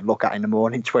first thing I'd look at in the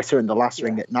morning, Twitter, and the last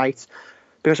thing at night.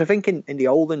 Because I think in the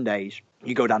olden days,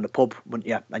 you go down the pub, wouldn't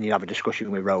you, and you have a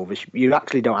discussion with Rovers. You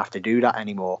actually don't have to do that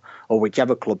anymore, or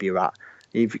whichever club you're at,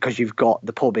 because you've got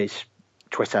the pub is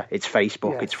Twitter, it's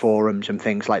Facebook, it's forums and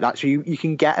things like that. So you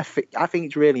can get I think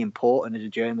it's really important as a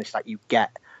journalist that you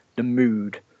get the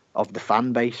mood of the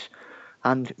fan base.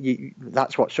 And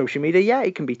that's what social media,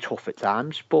 it can be tough at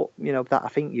times, but that I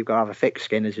think you've got to have a thick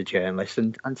skin as a journalist.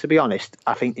 And to be honest,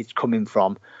 I think it's coming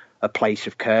from a place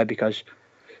of care, because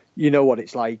you know what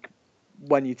it's like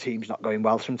when your team's not going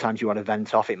well. Sometimes you want to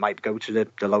vent off. It might go to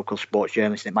the local sports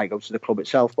journalist, it might go to the club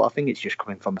itself, but I think it's just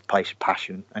coming from a place of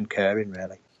passion and caring,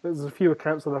 really. There's a few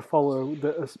accounts that I follow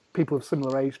that are people of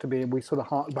similar age to me, and we sort of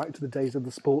hark back to the days of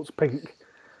the Sports Pink.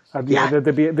 And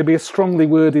there'd be a strongly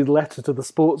worded letter to the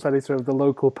sports editor of the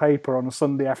local paper on a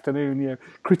Sunday afternoon,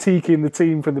 critiquing the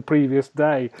team from the previous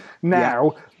day.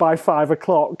 Now, by 5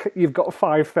 o'clock, you've got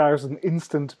 5,000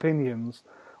 instant opinions,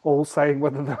 all saying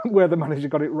whether the manager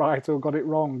got it right or got it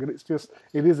wrong. And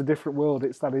it is a different world.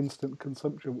 It's that instant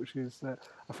consumption, which is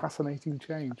a fascinating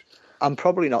change. I'm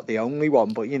probably not the only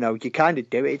one, but, you kind of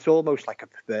do it. It's almost like a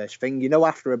perverse thing.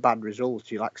 After a bad result,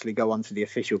 you'll actually go onto the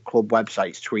official club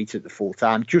websites, tweet at the full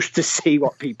time, just to see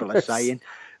what people are saying.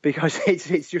 Because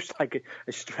it's just like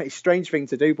a strange thing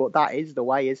to do, but that is the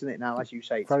way, isn't it now? As you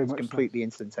say, it's completely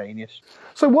instantaneous.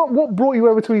 So what brought you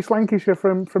over to East Lancashire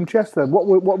from Chester? What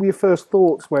were your first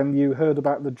thoughts when you heard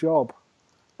about the job?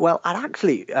 Well, I'd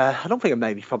actually, I don't think I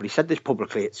maybe probably said this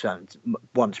publicly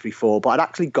once before, but I'd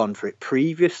actually gone for it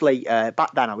previously.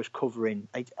 Back then I was covering,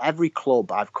 every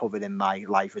club I've covered in my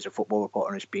life as a football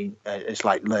reporter has been, it's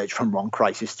like lurched from one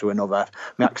crisis to another.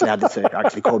 I actually had to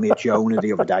actually call me a Jonah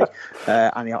the other day,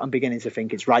 and I'm beginning to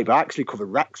think it's right, but I actually covered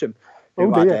Wrexham,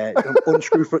 who had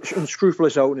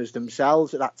unscrupulous owners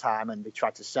themselves at that time, and they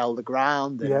tried to sell the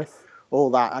ground and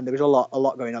all that, and there was a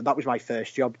lot going on. That was my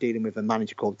first job, dealing with a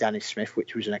manager called Dennis Smith,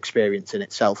 which was an experience in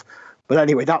itself. But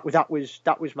anyway, that was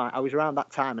I was around that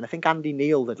time, and I think Andy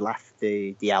Neal had left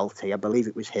the LT. I believe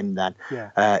it was him then,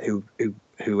 who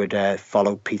who had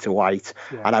followed Peter White.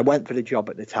 Yeah. And I went for the job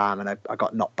at the time, and I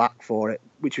got knocked back for it,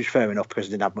 which was fair enough because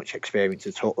I didn't have much experience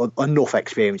at all, enough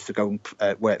experience to go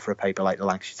and work for a paper like the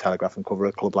Lancashire Telegraph and cover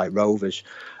a club like Rovers.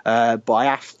 But I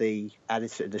asked the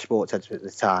sports editor at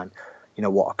the time,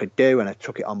 what I could do, and I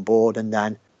took it on board. And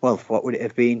then, well, what would it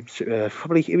have been?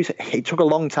 Probably it took a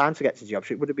long time to get to the job.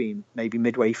 So it would have been maybe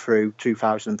midway through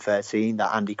 2013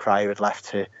 that Andy Cryer had left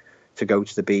to go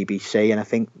to the BBC, and I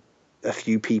think a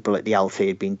few people at the LT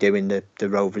had been doing the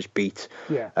Rovers beat,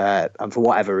 and for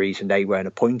whatever reason they weren't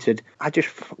appointed.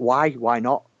 Why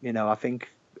not? I think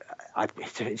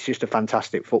it's just a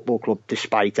fantastic football club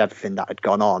despite everything that had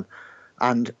gone on,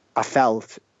 and I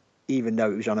felt, even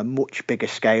though it was on a much bigger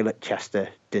scale at Chester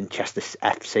than Chester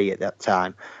FC at that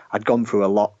time, I'd gone through a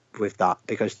lot with that,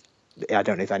 because I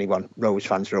don't know if anyone, Rovers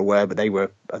fans, are aware, but they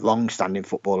were a long-standing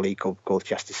football league called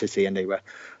Chester City, and they were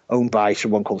owned by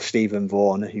someone called Stephen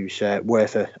Vaughan, who's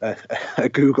worth a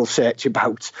Google search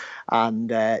about. And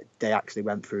they actually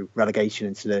went through relegation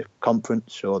into the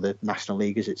conference, or the National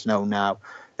League as it's known now.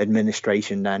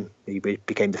 Administration then, he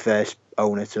became the first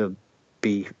owner to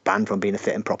be banned from being a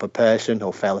fit and proper person,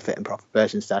 or fail a fit and proper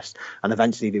persons test, and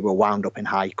eventually they were wound up in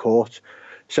High Court.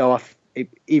 So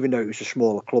even though it was a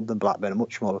smaller club than Blackburn, a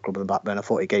much smaller club than Blackburn, I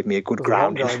thought it gave me a good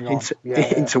ground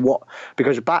into what,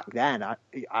 because back then I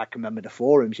can remember the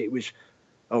forums, it was,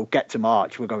 get to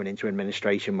March, we're going into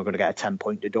administration, we're going to get a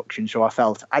 10-point deduction. So I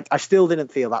felt, I still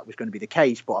didn't feel that was going to be the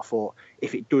case, but I thought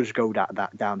if it does go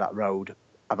down that road,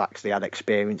 I've actually had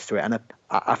experience to it, and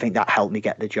I think that helped me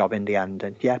get the job in the end.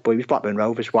 And but it was Blackburn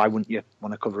Rovers. Why wouldn't you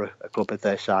want to cover a club of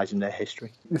their size and their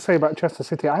history? You say about Chester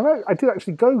City, I did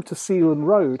actually go to Sealand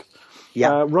Road.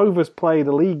 Yeah. Rovers played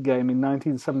a league game in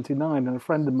 1979, and a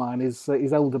friend of mine, his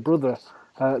elder brother,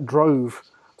 drove.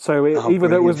 So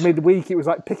even though it was midweek, it was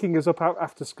like picking us up out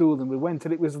after school, and we went,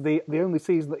 and it was the only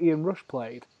season that Ian Rush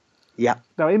played. Yeah.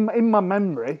 Now, in my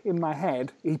memory, in my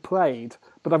head, he played,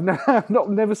 but I've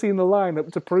never seen the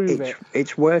lineup to prove it.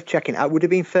 It's worth checking. It would have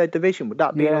been third division. Would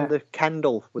that be under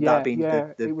Kendall? Would that have been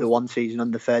the one season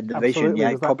under third division?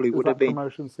 Yeah, it probably would have been.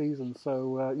 Promotion season.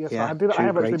 So yes, I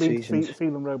have actually been to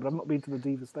Sealand Road, but I've not been to the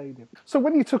Diva Stadium. So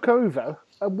when you took over,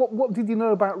 what did you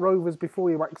know about Rovers before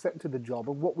you accepted the job,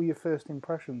 and what were your first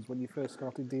impressions when you first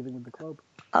started dealing with the club?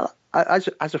 As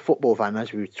a football fan,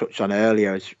 as we touched on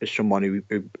earlier, as someone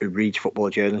who reads football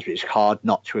journalism, it's hard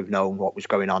not to have known what was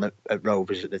going on at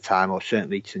Rovers at the time, or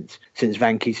certainly since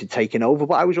Venkis had taken over.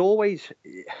 But I was always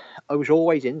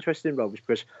interested in Rovers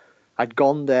because I'd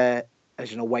gone there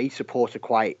as an away supporter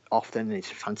quite often.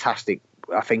 It's a fantastic,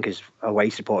 I think, as away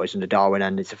supporters in the Darwen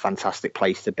end, it's a fantastic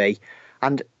place to be.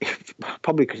 And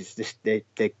probably because it's the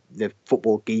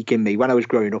football geek in me. When I was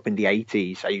growing up in the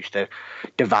 80s, I used to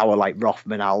devour like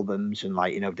Rothman albums and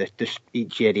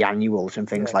each year the annuals and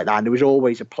things like that. And there was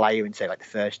always a player in, say, like the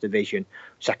first division,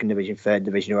 second division, third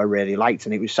division who I really liked.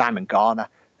 And it was Simon Garner,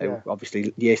 who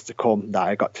obviously years to come that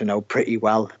I got to know pretty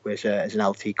well as an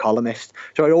LT columnist.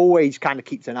 So I always kind of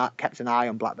kept an eye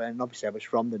on Blackburn. And obviously I was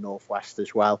from the Northwest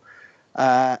as well.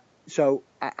 So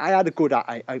I had a good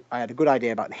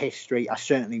idea about the history. I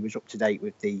certainly was up to date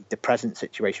with the present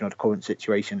situation, or the current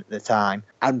situation at the time.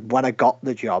 And when I got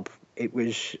the job, I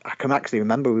can actually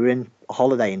remember we were in a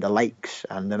holiday in the Lakes,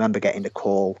 and I remember getting the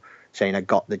call saying I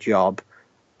got the job.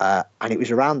 And it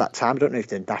was around that time. I don't know if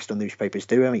the national newspapers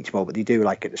do them each month, but they do,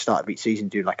 like at the start of each season,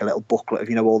 do like a little booklet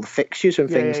of all the fixtures and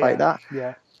things like that.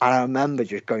 Yeah. And I remember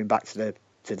just going back to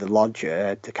the lodge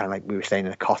to kind of we were staying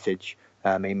in a cottage.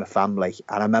 Me and my family,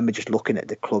 and I remember just looking at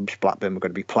the clubs Blackburn were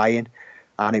going to be playing,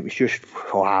 and it was just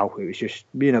wow. It was just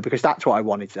because that's what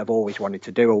I've always wanted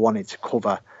to do. I wanted to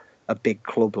cover a big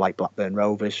club like Blackburn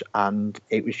Rovers, and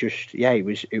it was just it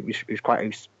was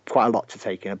quite a lot to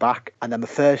take in back. And then the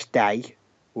first day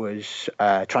was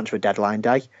transfer deadline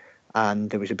day. And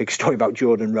there was a big story about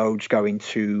Jordan Rhodes going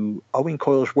to Owen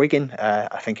Coyle's Wigan.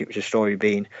 I think it was a story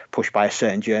being pushed by a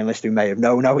certain journalist who may have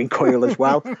known Owen Coyle as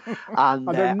well. And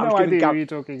I have no idea who you're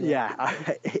talking about.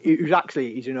 Yeah,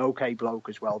 he's an okay bloke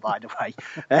as well, by the way.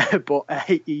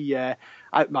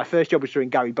 But my first job was doing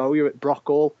Gary Bowyer at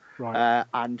Brockhall. Right.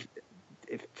 And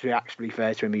to actually be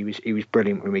fair to him, he was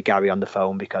brilliant with me, Gary, on the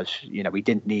phone, because we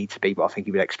didn't need to be, but I think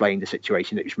he would explain the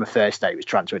situation. It was my first day, it was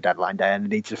transfer deadline day, and I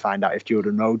needed to find out if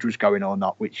Jordan Rhodes was going or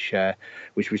not, which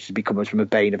was to become a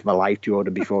bane of my life,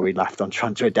 Jordan, before he left on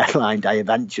transfer deadline day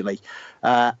eventually.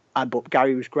 But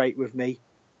Gary was great with me.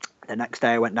 The next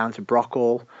day I went down to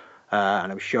Brockhall, and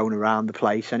I was shown around the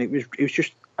place, and it was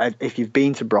just, if you've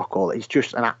been to Brockhall, it's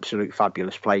just an absolute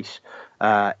fabulous place.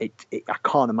 I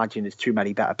can't imagine there's too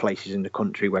many better places in the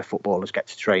country where footballers get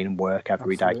to train and work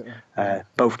every day.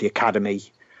 Both the academy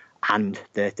and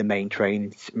the main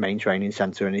training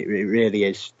centre, and it really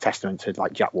is testament to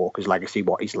like Jack Walker's legacy,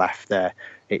 what he's left there.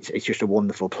 It's just a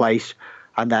wonderful place.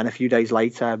 And then a few days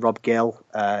later, Rob Gill,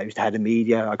 who's the head of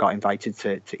media, I got invited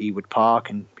to Ewood Park,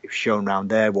 and it was shown around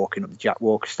there, walking up the Jack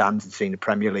Walker stands and seeing the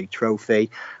Premier League trophy,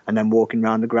 and then walking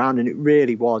around the ground. And it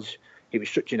really was. It was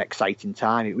such an exciting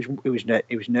time. It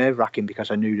was nerve wracking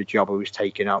because I knew the job I was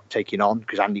taking on,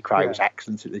 because Andy Cry was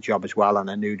excellent at the job as well, and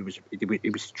I knew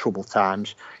it was troubled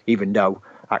times. Even though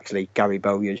actually Gary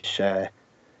Bowyer's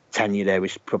tenure there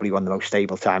was probably one of the most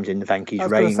stable times in the Venky's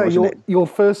reign, wasn't it? Your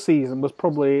first season was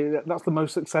that's the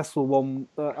most successful one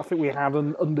I think we had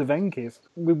under Venky's.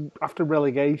 After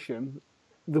relegation,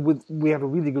 we had a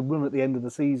really good run at the end of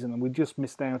the season, and we just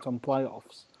missed out on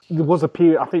playoffs. There was a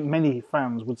period, I think many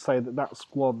fans would say that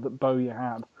squad that Bowyer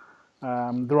had,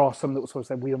 there are some that would sort of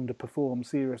say we underperformed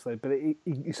seriously, but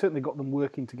he certainly got them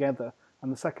working together.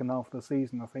 And the second half of the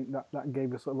season, I think that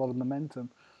gave us a lot of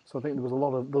momentum. So I think there was a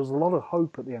lot of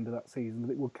hope at the end of that season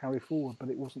that it would carry forward, but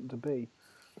it wasn't to be.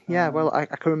 Yeah, well, I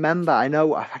can remember. I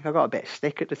think I got a bit of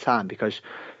stick at the time because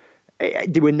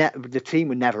the team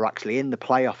were never actually in the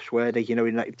playoffs, were they?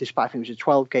 Despite I think it was a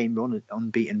 12-game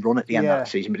unbeaten run at the end of that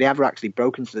season, but they never actually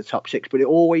broken to the top six. But it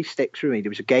always sticks with me. There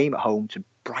was a game at home to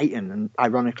Brighton, and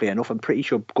ironically enough, I'm pretty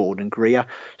sure Gordon Greer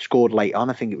scored late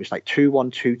on. I think it was like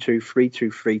 2-1, 2-2, 3-2,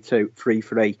 3-2,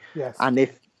 3-3. Yes. And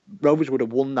if Rovers would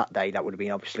have won that day, that would have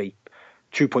been obviously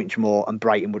 2 points more, and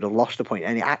Brighton would have lost a point,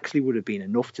 and it actually would have been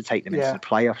enough to take them into the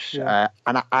playoffs. Yeah.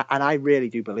 And I really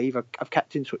do believe I've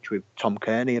kept in touch with Tom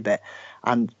Kearney a bit,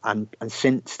 and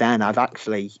since then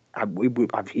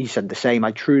he said the same.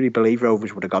 I truly believe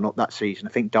Rovers would have gone up that season.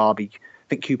 I think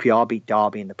QPR beat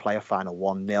Derby in the playoff final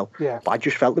 1-0. Yeah. But I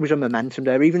just felt there was a momentum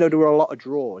there, even though there were a lot of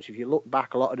draws. If you look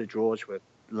back, a lot of the draws were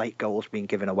late goals being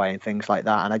given away and things like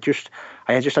that. And I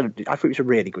thought it was a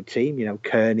really good team.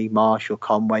 Kearney, Marshall,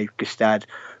 Conway, Gusted,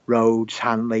 Rhodes,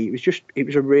 Hanley. It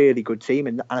was a really good team,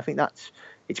 and I think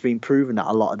it's been proven that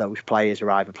a lot of those players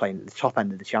are either playing at the top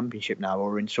end of the Championship now,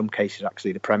 or in some cases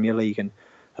actually the Premier League. And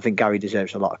I think Gary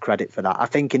deserves a lot of credit for that. I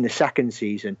think in the second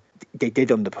season they did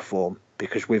underperform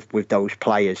because with those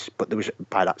players, but there was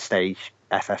by that stage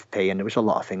FFP, and there was a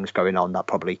lot of things going on that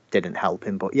probably didn't help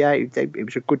him. But yeah, it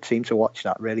was a good team to watch.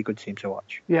 That really good team to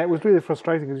watch. Yeah, it was really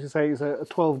frustrating because you say it's a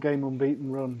 12-game unbeaten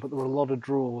run, but there were a lot of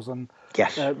draws, and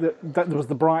yes, there was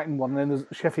the Brighton one, and then there's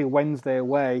Sheffield Wednesday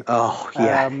away. Oh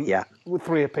yeah, with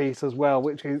 3 apiece as well,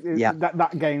 which is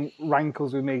that game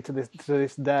rankles with me to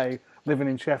this day. Living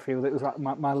in Sheffield, it was like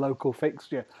my local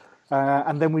fixture.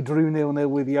 And then we drew 0-0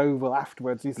 with the Oval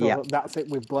afterwards. You thought, that's it,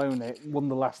 we've blown it. Won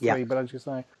the last 3, but as you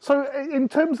say. So in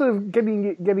terms of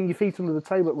getting your feet under the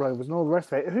table at Rovers and all the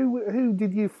rest of it, who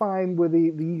did you find were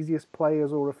the easiest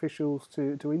players or officials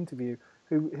to interview?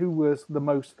 Who was the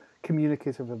most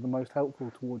communicative and the most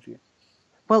helpful towards you?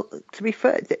 Well, to be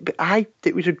fair,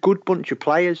 it was a good bunch of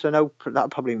players. I know that'll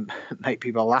probably make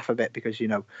people laugh a bit because,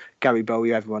 Gary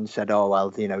Bowyer, everyone said,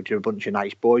 they're a bunch of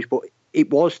nice boys. But it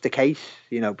was the case,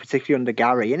 particularly under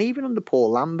Gary and even under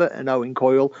Paul Lambert and Owen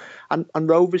Coyle. And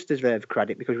Rovers deserve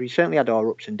credit because we certainly had our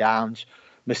ups and downs,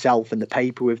 myself and the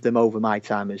paper with them over my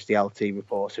time as the LT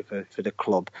reporter for the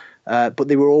club. But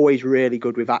they were always really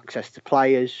good with access to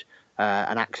players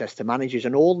and access to managers.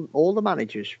 And all the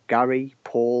managers, Gary,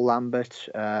 Paul Lambert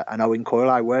and Owen Coyle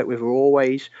I worked with, were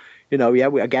always... we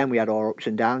had our ups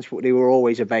and downs, but they were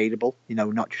always available,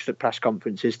 not just at press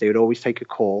conferences. They would always take a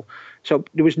call. So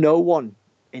there was no one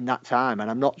in that time, and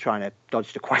I'm not trying to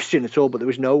dodge the question at all, but there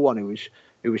was no one who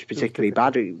was particularly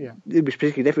bad. It was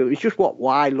particularly difficult. It was just what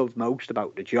I loved most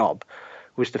about the job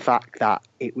was the fact that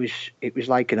it was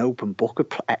like an open book of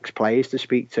ex-players to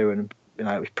speak to, and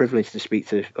I was privileged to speak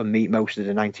to and meet most of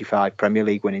the 95 Premier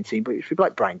League winning team. But it was people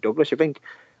like Brian Douglas, I think.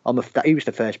 He was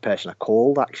the first person I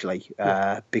called, actually,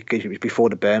 because it was before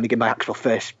the Burnley game. My actual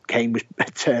first game was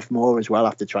at Turf Moor as well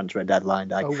after transfer deadline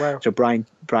day. Oh, wow. So Brian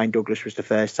Douglas was the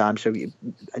first time. So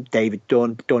David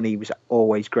Dunny was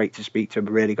always great to speak to. I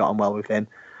really got on well with him.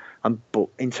 But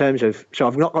in terms of... So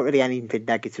I've not got really anything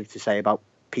negative to say about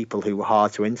people who were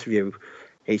hard to interview.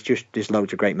 It's just there's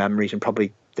loads of great memories, and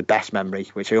probably the best memory,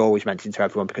 which I always mention to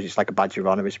everyone because it's like a badge of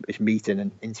honour, is meeting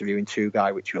and interviewing two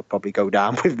guys, which will probably go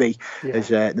down with me as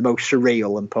the most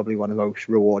surreal and probably one of the most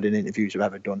rewarding interviews I've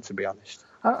ever done, to be honest.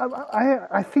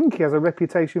 I think he has a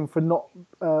reputation for not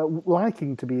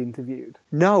liking to be interviewed.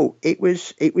 No, it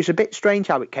was a bit strange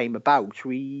how it came about.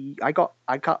 I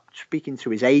got speaking to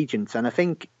his agent, and I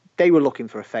think they were looking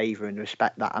for a favour and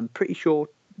respect that. I'm pretty sure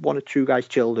one or two guys'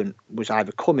 children was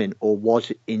either coming or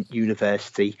was in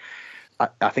university.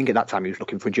 I think at that time he was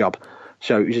looking for a job.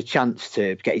 So it was a chance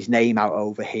to get his name out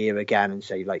over here again and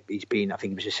say, like, he's been, I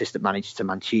think he was assistant manager to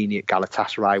Mancini at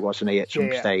Galatasaray, wasn't he, at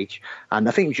some stage? And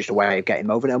I think it was just a way of getting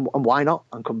him over, and why not?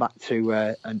 And come back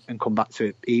to come back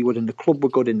to Ewood. And the club were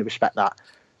good in the respect that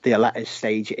they let us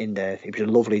stage it in it was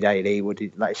a lovely day at Ewood.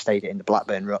 They let us stage it in the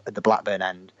Blackburn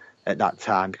end at that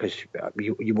time, because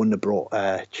you wouldn't have brought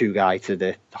two guys to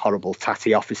the horrible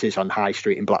tatty offices on High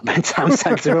Street in Blackburn Town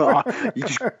Centre. Or you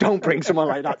just don't bring someone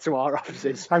like that to our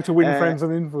offices. How to win friends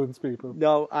and influence people.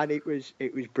 No, and it was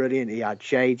brilliant. He had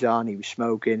shades on, he was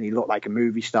smoking, he looked like a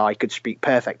movie star, he could speak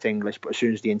perfect English, but as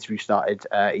soon as the interview started,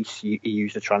 he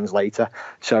used a translator.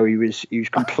 So he was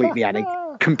completely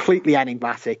completely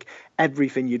enigmatic,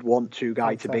 everything you'd want two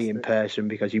guy to be in person,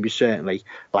 because he was certainly,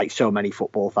 like so many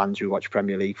football fans who watched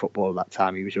Premier League football at that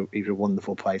time, he was a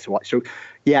wonderful player to watch. So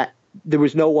yeah, there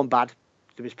was no one bad.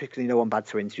 There was particularly no one bad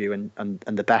to interview, and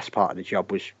the best part of the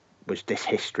job was this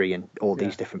history and all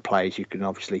these different players you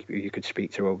could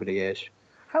speak to over the years.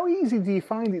 How easy do you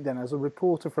find it then, as a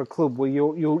reporter for a club where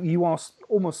you are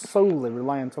almost solely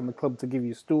reliant on the club to give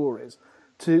you stories,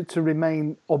 to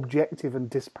remain objective and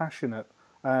dispassionate?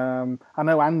 I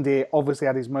know Andy obviously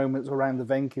had his moments around the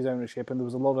Venky's ownership, and there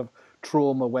was a lot of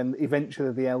trauma when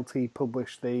eventually the LT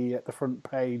published the front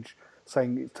page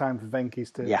saying it's time for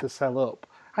Venky's to sell up.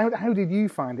 How did you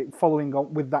find it following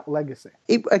on with that legacy?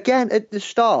 Again, at the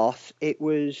start, it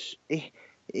was at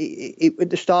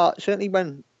the start, certainly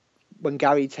when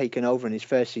Gary had taken over in his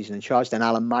first season in charge, then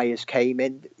Alan Myers came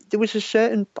in. There was a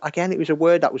certain, again, it was a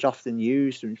word that was often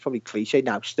used, and it's probably cliche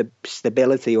now,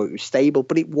 stability, or it was stable,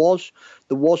 but there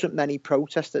wasn't many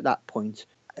protests at that point.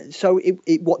 So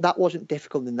that wasn't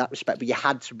difficult in that respect, but you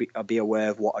had to be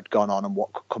aware of what had gone on and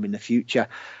what could come in the future.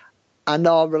 And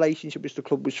our relationship with the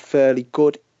club was fairly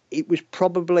good. It was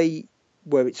probably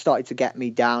where it started to get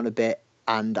me down a bit,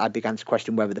 and I began to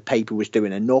question whether the paper was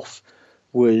doing enough,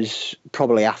 was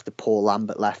probably after Paul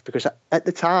Lambert left, because at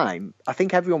the time I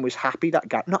think everyone was happy that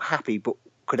not happy but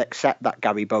could accept that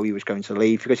Gary Bowie was going to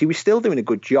leave, because he was still doing a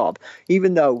good job,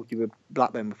 even though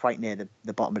Blackburn were quite near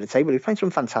the bottom of the table. He was playing some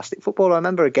fantastic football. I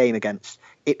remember a game against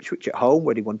Ipswich at home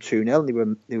where they won 2-0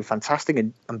 and they were fantastic,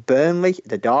 and Burnley,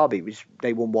 the derby,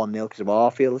 they won 1-0 because of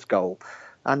Arfield's goal,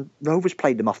 and Rovers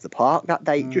played them off the park that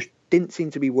day. It just didn't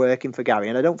seem to be working for Gary,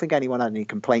 and I don't think anyone had any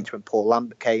complaints when Paul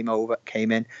Lambert came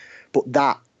in. But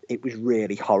it was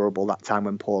really horrible that time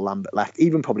when Paul Lambert left.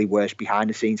 Even probably worse behind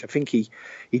the scenes. I think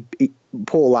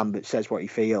Paul Lambert says what he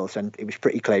feels, and it was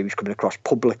pretty clear he was coming across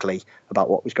publicly about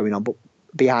what was going on. But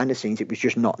behind the scenes, it was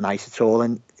just not nice at all.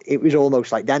 And it was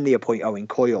almost like then they appoint Owen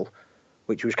Coyle,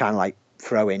 which was kind of like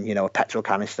throwing, a petrol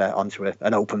canister onto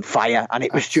an open fire. And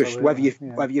it was just whether you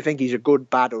think he's a good,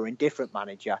 bad, or indifferent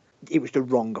manager, it was the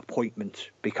wrong appointment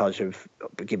because of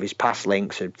his past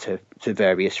links to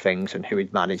various things and who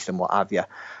he'd managed and what have you.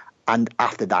 And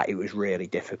after that, it was really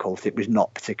difficult. It was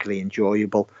not particularly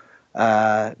enjoyable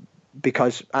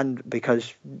because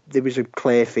there was a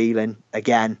clear feeling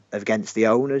again against the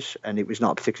owners, and it was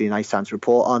not a particularly nice time to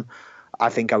report on. I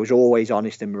think I was always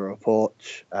honest in my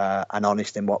reports and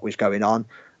honest in what was going on.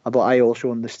 But I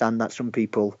also understand that some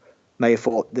people may have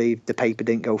thought the paper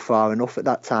didn't go far enough at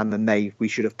that time, and we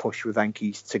should have pushed for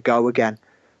Venky's to go again.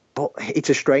 But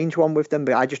it's a strange one with them.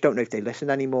 But I just don't know if they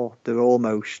listen anymore. They're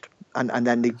almost, and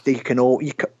then they can all.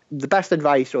 The best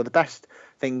advice or the best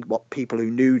thing what people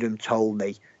who knew them told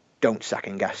me: don't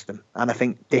second guess them. And I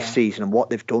think this season and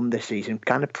what they've done this season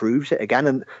kind of proves it again.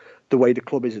 And the way the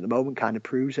club is at the moment kind of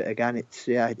proves it again.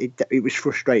 It was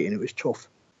frustrating. It was tough.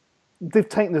 They've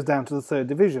taken us down to the third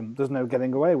division. There's no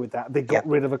getting away with that. They got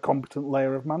rid of a competent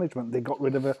layer of management. They got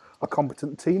rid of a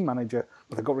competent team manager.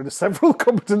 But they got rid of several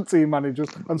competent team managers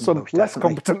and some less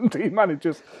competent team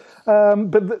managers.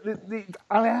 But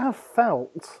I have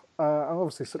felt,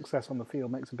 obviously success on the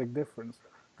field makes a big difference,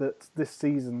 that this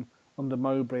season under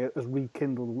Mowbray has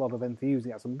rekindled a lot of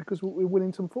enthusiasm because we're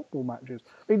winning some football matches.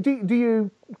 I mean, do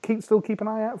you still keep an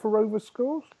eye out for Rovers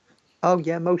scores? Oh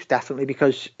yeah, most definitely,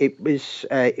 because it was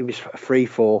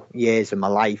 3-4 years of my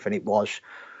life, and I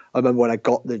remember when I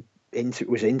got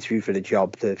was interviewed for the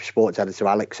job, the sports editor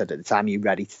Alex said at the time, "Are you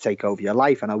ready to take over your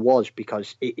life?" And I was,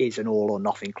 because it is an all or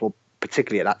nothing club,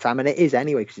 particularly at that time, and it is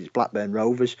anyway because it's Blackburn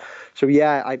Rovers. So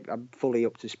yeah, I'm fully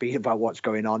up to speed about what's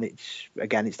going on. It's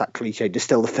that cliche, there's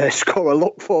still the first score I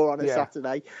look for on a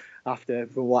Saturday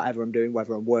for whatever I'm doing,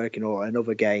 whether I'm working or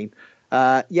another game.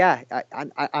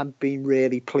 I'm being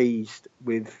really pleased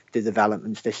with the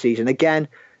developments this season. Again,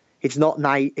 it's not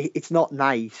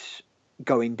nice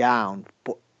going down,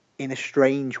 but in a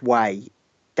strange way,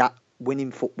 that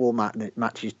winning football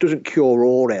matches doesn't cure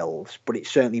all ills, but it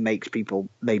certainly makes people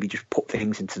maybe just put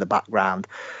things into the background.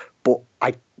 But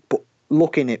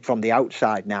looking at it from the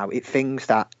outside now, it thinks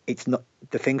that it's not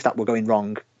the things that were going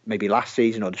wrong maybe last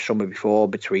season or the summer before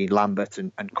between Lambert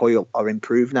and Coyle are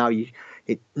improved now.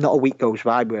 Not a week goes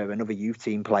by where another youth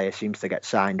team player seems to get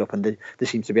signed up, and there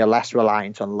seems to be a less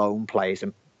reliance on loan players.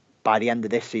 And by the end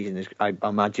of this season, I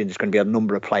imagine there's going to be a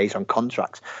number of players on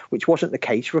contracts, which wasn't the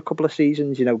case for a couple of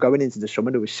seasons. Going into the summer,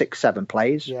 there was 6-7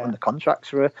 players on the contracts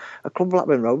for a club like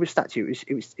Blackburn Rovers statue.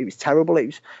 It was terrible.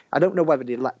 I don't know whether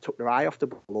they took their eye off the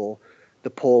ball or the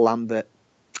Paul Lambert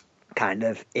kind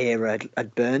of era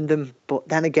had burned them. But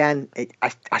then again,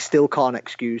 I still can't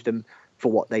excuse them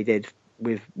for what they did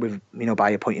with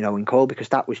by appointing Owen Coyle, because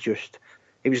that was just,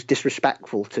 it was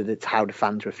disrespectful to how the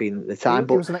fans were feeling at the time.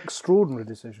 It was an extraordinary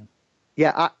decision.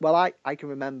 Yeah, I can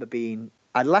remember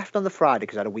I left on the Friday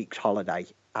because I had a week's holiday,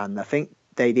 and I think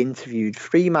they'd interviewed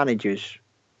 3 managers.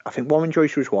 I think Warren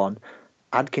Joyce was one,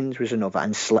 Adkins was another,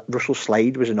 and Russell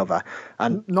Slade was another.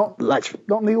 And not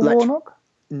Neil Warnock?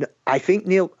 No, I think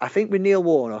with Neil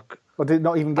Warnock. Or did it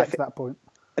not even get to that point?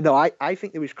 No, I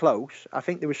think it was close. I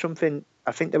think there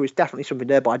was definitely something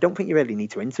there, but I don't think you really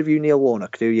need to interview Neil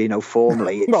Warnock, do you?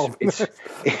 Formally, it's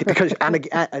because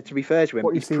to be fair to him,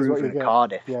 he's proven at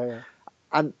Cardiff. Yeah.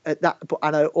 And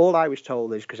all I was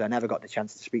told is, because I never got the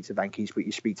chance to speak to Venky's, but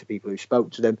you speak to people who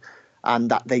spoke to them, and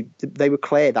that they were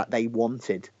clear that they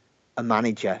wanted a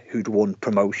manager who'd won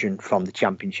promotion from the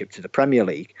Championship to the Premier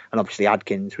League, and obviously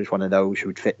Adkins was one of those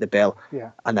who'd fit the bill.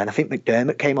 Yeah. And then I think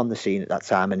McDermott came on the scene at that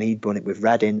time, and he'd won it with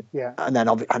Reading. Yeah. And then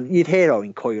you'd hear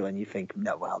Owen Coyle, and you think,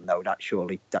 no, that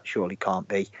surely can't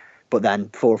be. But then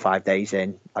 4 or 5 days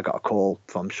in, I got a call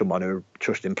from someone who I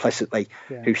trust implicitly,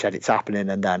 who said it's happening,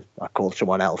 and then I called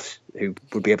someone else who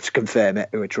would be able to confirm it,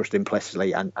 who I trust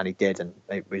implicitly, and he did, and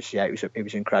it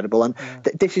was incredible. And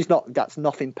that's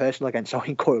nothing personal against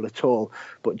Owen Coyle at all,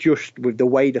 but just with the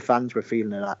way the fans were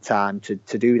feeling at that time, to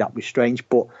do that was strange.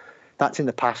 But that's in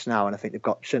the past now, and I think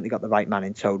they've certainly got the right man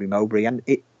in Toby Mowbray, and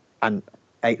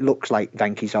it looks like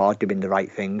Venky's are doing the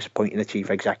right things, appointing a chief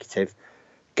executive,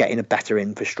 getting a better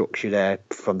infrastructure there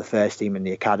from the first team and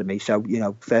the academy. So,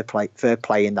 fair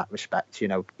play in that respect.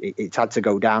 It's had to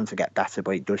go down to get better,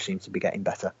 but it does seem to be getting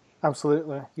better.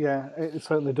 Absolutely. Yeah, it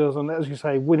certainly does. And as you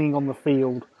say, winning on the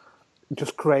field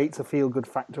just creates a feel-good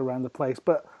factor around the place.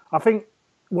 But I think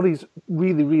what is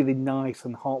really, really nice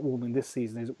and heartwarming this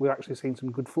season is we're actually seeing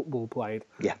some good football played.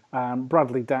 Yeah.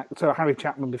 Bradley Dack, so Harry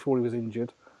Chapman before he was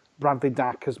injured, Bradley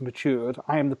Dack has matured.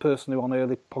 I am the person who on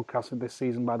early podcasts of this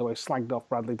season, by the way, slagged off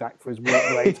Bradley Dack for his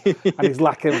work rate and his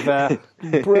lack of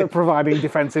providing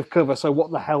defensive cover. So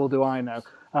what the hell do I know?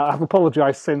 I've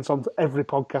apologised since on every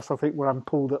podcast, I think, where I'm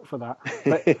pulled up for that.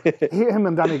 But him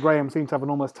and Danny Graham seem to have an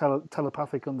almost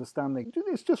telepathic understanding.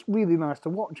 It's just really nice to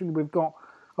watch. And we've got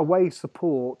away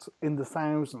support in the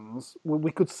thousands.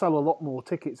 We could sell a lot more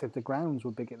tickets if the grounds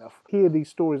were big enough. Hear these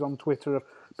stories on Twitter of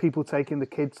people taking the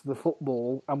kids to the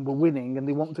football and we're winning and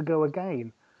they want to go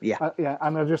again. Yeah.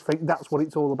 And I just think that's what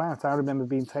it's all about. I remember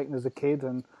being taken as a kid,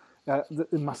 and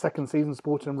in my second season,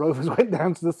 Sporting Rovers went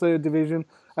down to the 3rd division,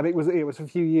 and it was a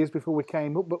few years before we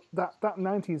came up. But that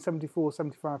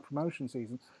 1974-75 promotion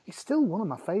season is still one of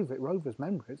my favourite Rovers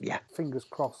memories. Yeah. Fingers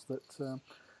crossed that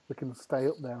we can stay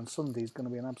up there, and Sunday's going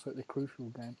to be an absolutely crucial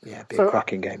game. Yeah, it'd be a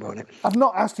cracking game, won't it? I've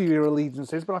not asked you your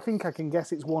allegiances, but I think I can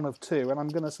guess it's one of two, and I'm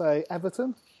going to say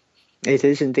Everton. It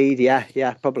is indeed,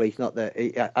 yeah. Probably not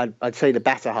I'd say the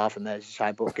better half of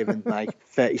Merseyside, but given my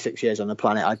 36 years on the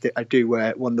planet, I do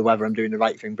wonder whether I'm doing the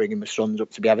right thing, bringing my sons up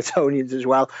to be Evertonians as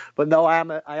well. But no, I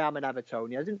am an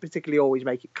Evertonian. I didn't particularly always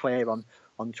make it clear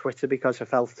on Twitter because I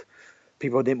felt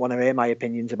people didn't want to hear my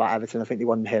opinions about Everton. I think they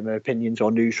wanted to hear my opinions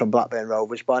or news from Blackburn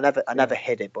Rovers, but I never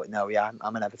hid it. But no, yeah,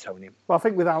 I'm an Evertonian. Well, I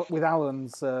think with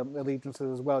Alan's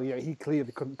allegiances as well, he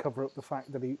clearly couldn't cover up the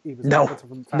fact that he was an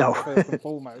Everton fan first and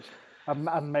foremost,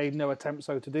 and made no attempt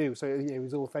so to do. So he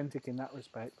was authentic in that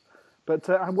respect. But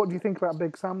what do you think about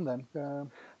Big Sam then?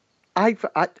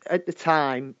 At the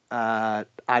time, I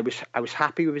was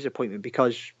happy with his appointment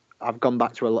because I've gone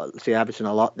back to see Everton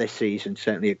a lot this season,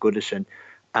 certainly at Goodison.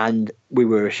 And we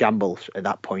were a shambles at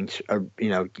that point. We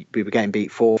were getting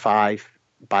beat 4-5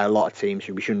 by a lot of teams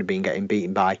who we shouldn't have been getting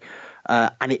beaten by.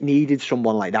 And it needed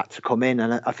someone like that to come in.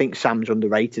 And I think Sam's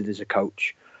underrated as a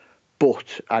coach.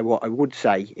 But what I would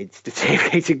say, it's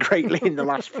deteriorated greatly in the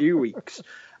last few weeks.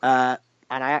 And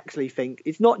I actually think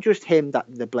it's not just him that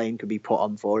the blame could be put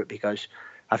on for it, because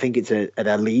I think it's at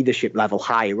a leadership level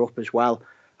higher up as well.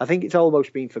 I think it's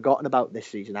almost been forgotten about this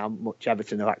season how much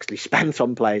Everton have actually spent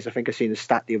on players. I think I seen a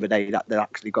stat the other day that they've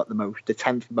actually got the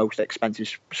 10th most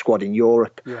expensive squad in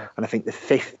Europe, and I think the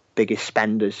 5th biggest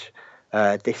spenders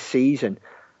this season.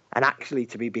 And actually,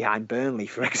 to be behind Burnley,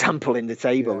 for example, in the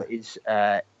table is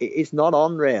it is not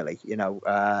on really,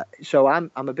 So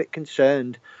I'm a bit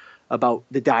concerned about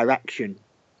the direction,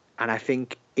 and I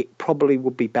think it probably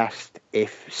would be best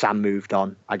if Sam moved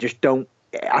on. I think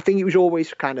it was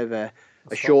always kind of a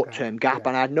short-term gap,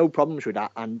 and I had no problems with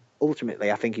that. And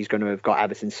ultimately, I think he's going to have got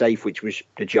Everton safe, which was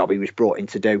the job he was brought in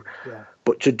to do. Yeah.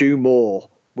 But to do more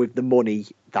with the money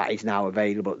that is now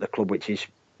available at the club, which is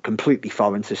completely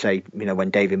foreign to say, when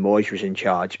David Moyes was in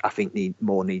charge, I think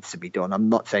more needs to be done. I'm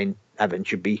not saying Everton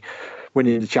should be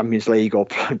winning the Champions League or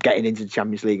getting into the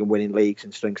Champions League and winning leagues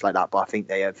and things like that, but I think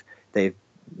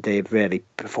they've really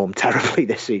performed terribly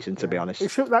this season, to be honest.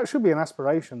 That should be an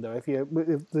aspiration, though. If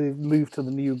they move to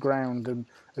the new ground, and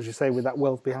as you say, with that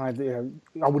wealth behind it,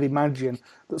 I would imagine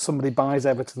that somebody buys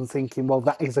Everton thinking, well,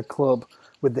 that is a club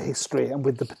with the history and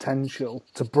with the potential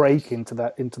to break into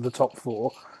the top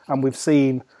four. And we've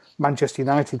seen Manchester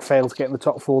United fail to get in the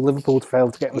top four, Liverpool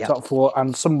fail to get in the top four,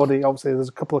 and somebody, obviously, there's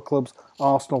a couple of clubs,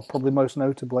 Arsenal probably most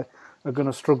notably, are going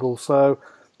to struggle. So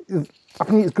I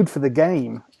think it's good for the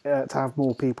game to have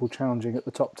more people challenging at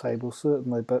the top table,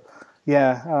 certainly. But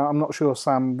I'm not sure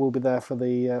Sam will be there for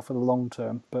the long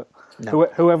term. But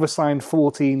whoever signed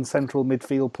 14 central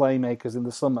midfield playmakers in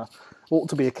the summer ought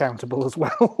to be accountable as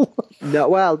well. No,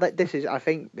 well, I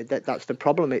think that's the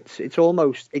problem. It's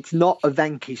not a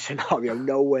Venky scenario,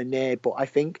 nowhere near. But I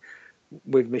think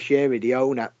with Mashiri, the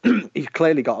owner, he's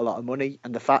clearly got a lot of money,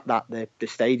 and the fact that the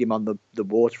stadium on the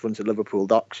waterfront of Liverpool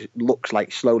Docks looks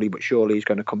like slowly but surely is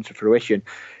going to come to fruition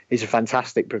is a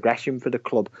fantastic progression for the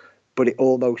club. But it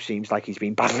almost seems like he's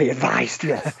been badly advised,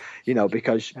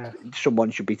 because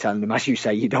someone should be telling him, as you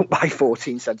say, you don't buy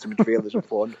 14 centre midfielders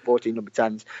and 14 number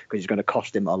 10s because it's going to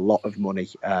cost him a lot of money,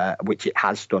 which it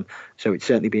has done. So it's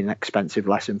certainly been an expensive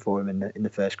lesson for him in the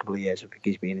first couple of years. I think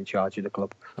he's been in charge of the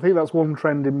club. I think that's one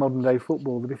trend in modern day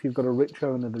football, that if you've got a rich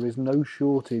owner, there is no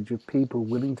shortage of people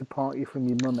willing to part you from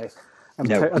your money and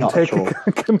take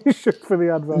a commission for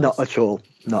the advice. Not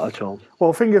at all.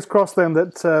 Well, fingers crossed then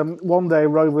that one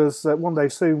day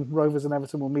soon, Rovers and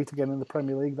Everton will meet again in the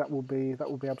Premier League. That will be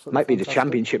absolutely might be fantastic. The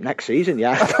Championship next season.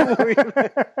 Yeah,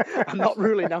 I'm not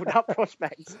ruling out that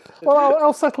prospect. Well,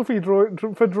 I'll settle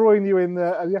for drawing you in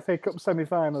the FA Cup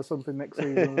semi-final or something next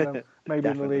season, and then maybe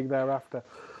in the league thereafter.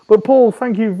 But Paul,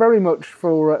 thank you very much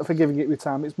for giving it your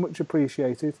time. It's much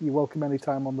appreciated. You're welcome any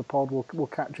time on the pod. We'll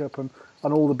catch up, and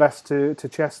all the best to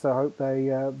Chester. I hope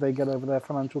they get over their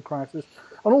financial crisis,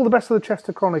 and all the best to the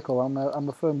Chester Chronicle. I'm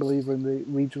a firm believer in the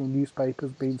regional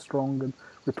newspapers being strong and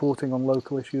reporting on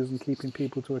local issues and keeping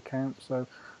people to account. So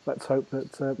let's hope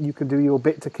that you can do your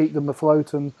bit to keep them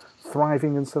afloat and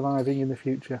thriving and surviving in the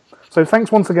future. So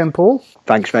thanks once again, Paul.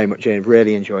 Thanks very much, Ian.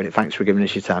 Really enjoyed it. Thanks for giving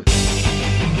us your time.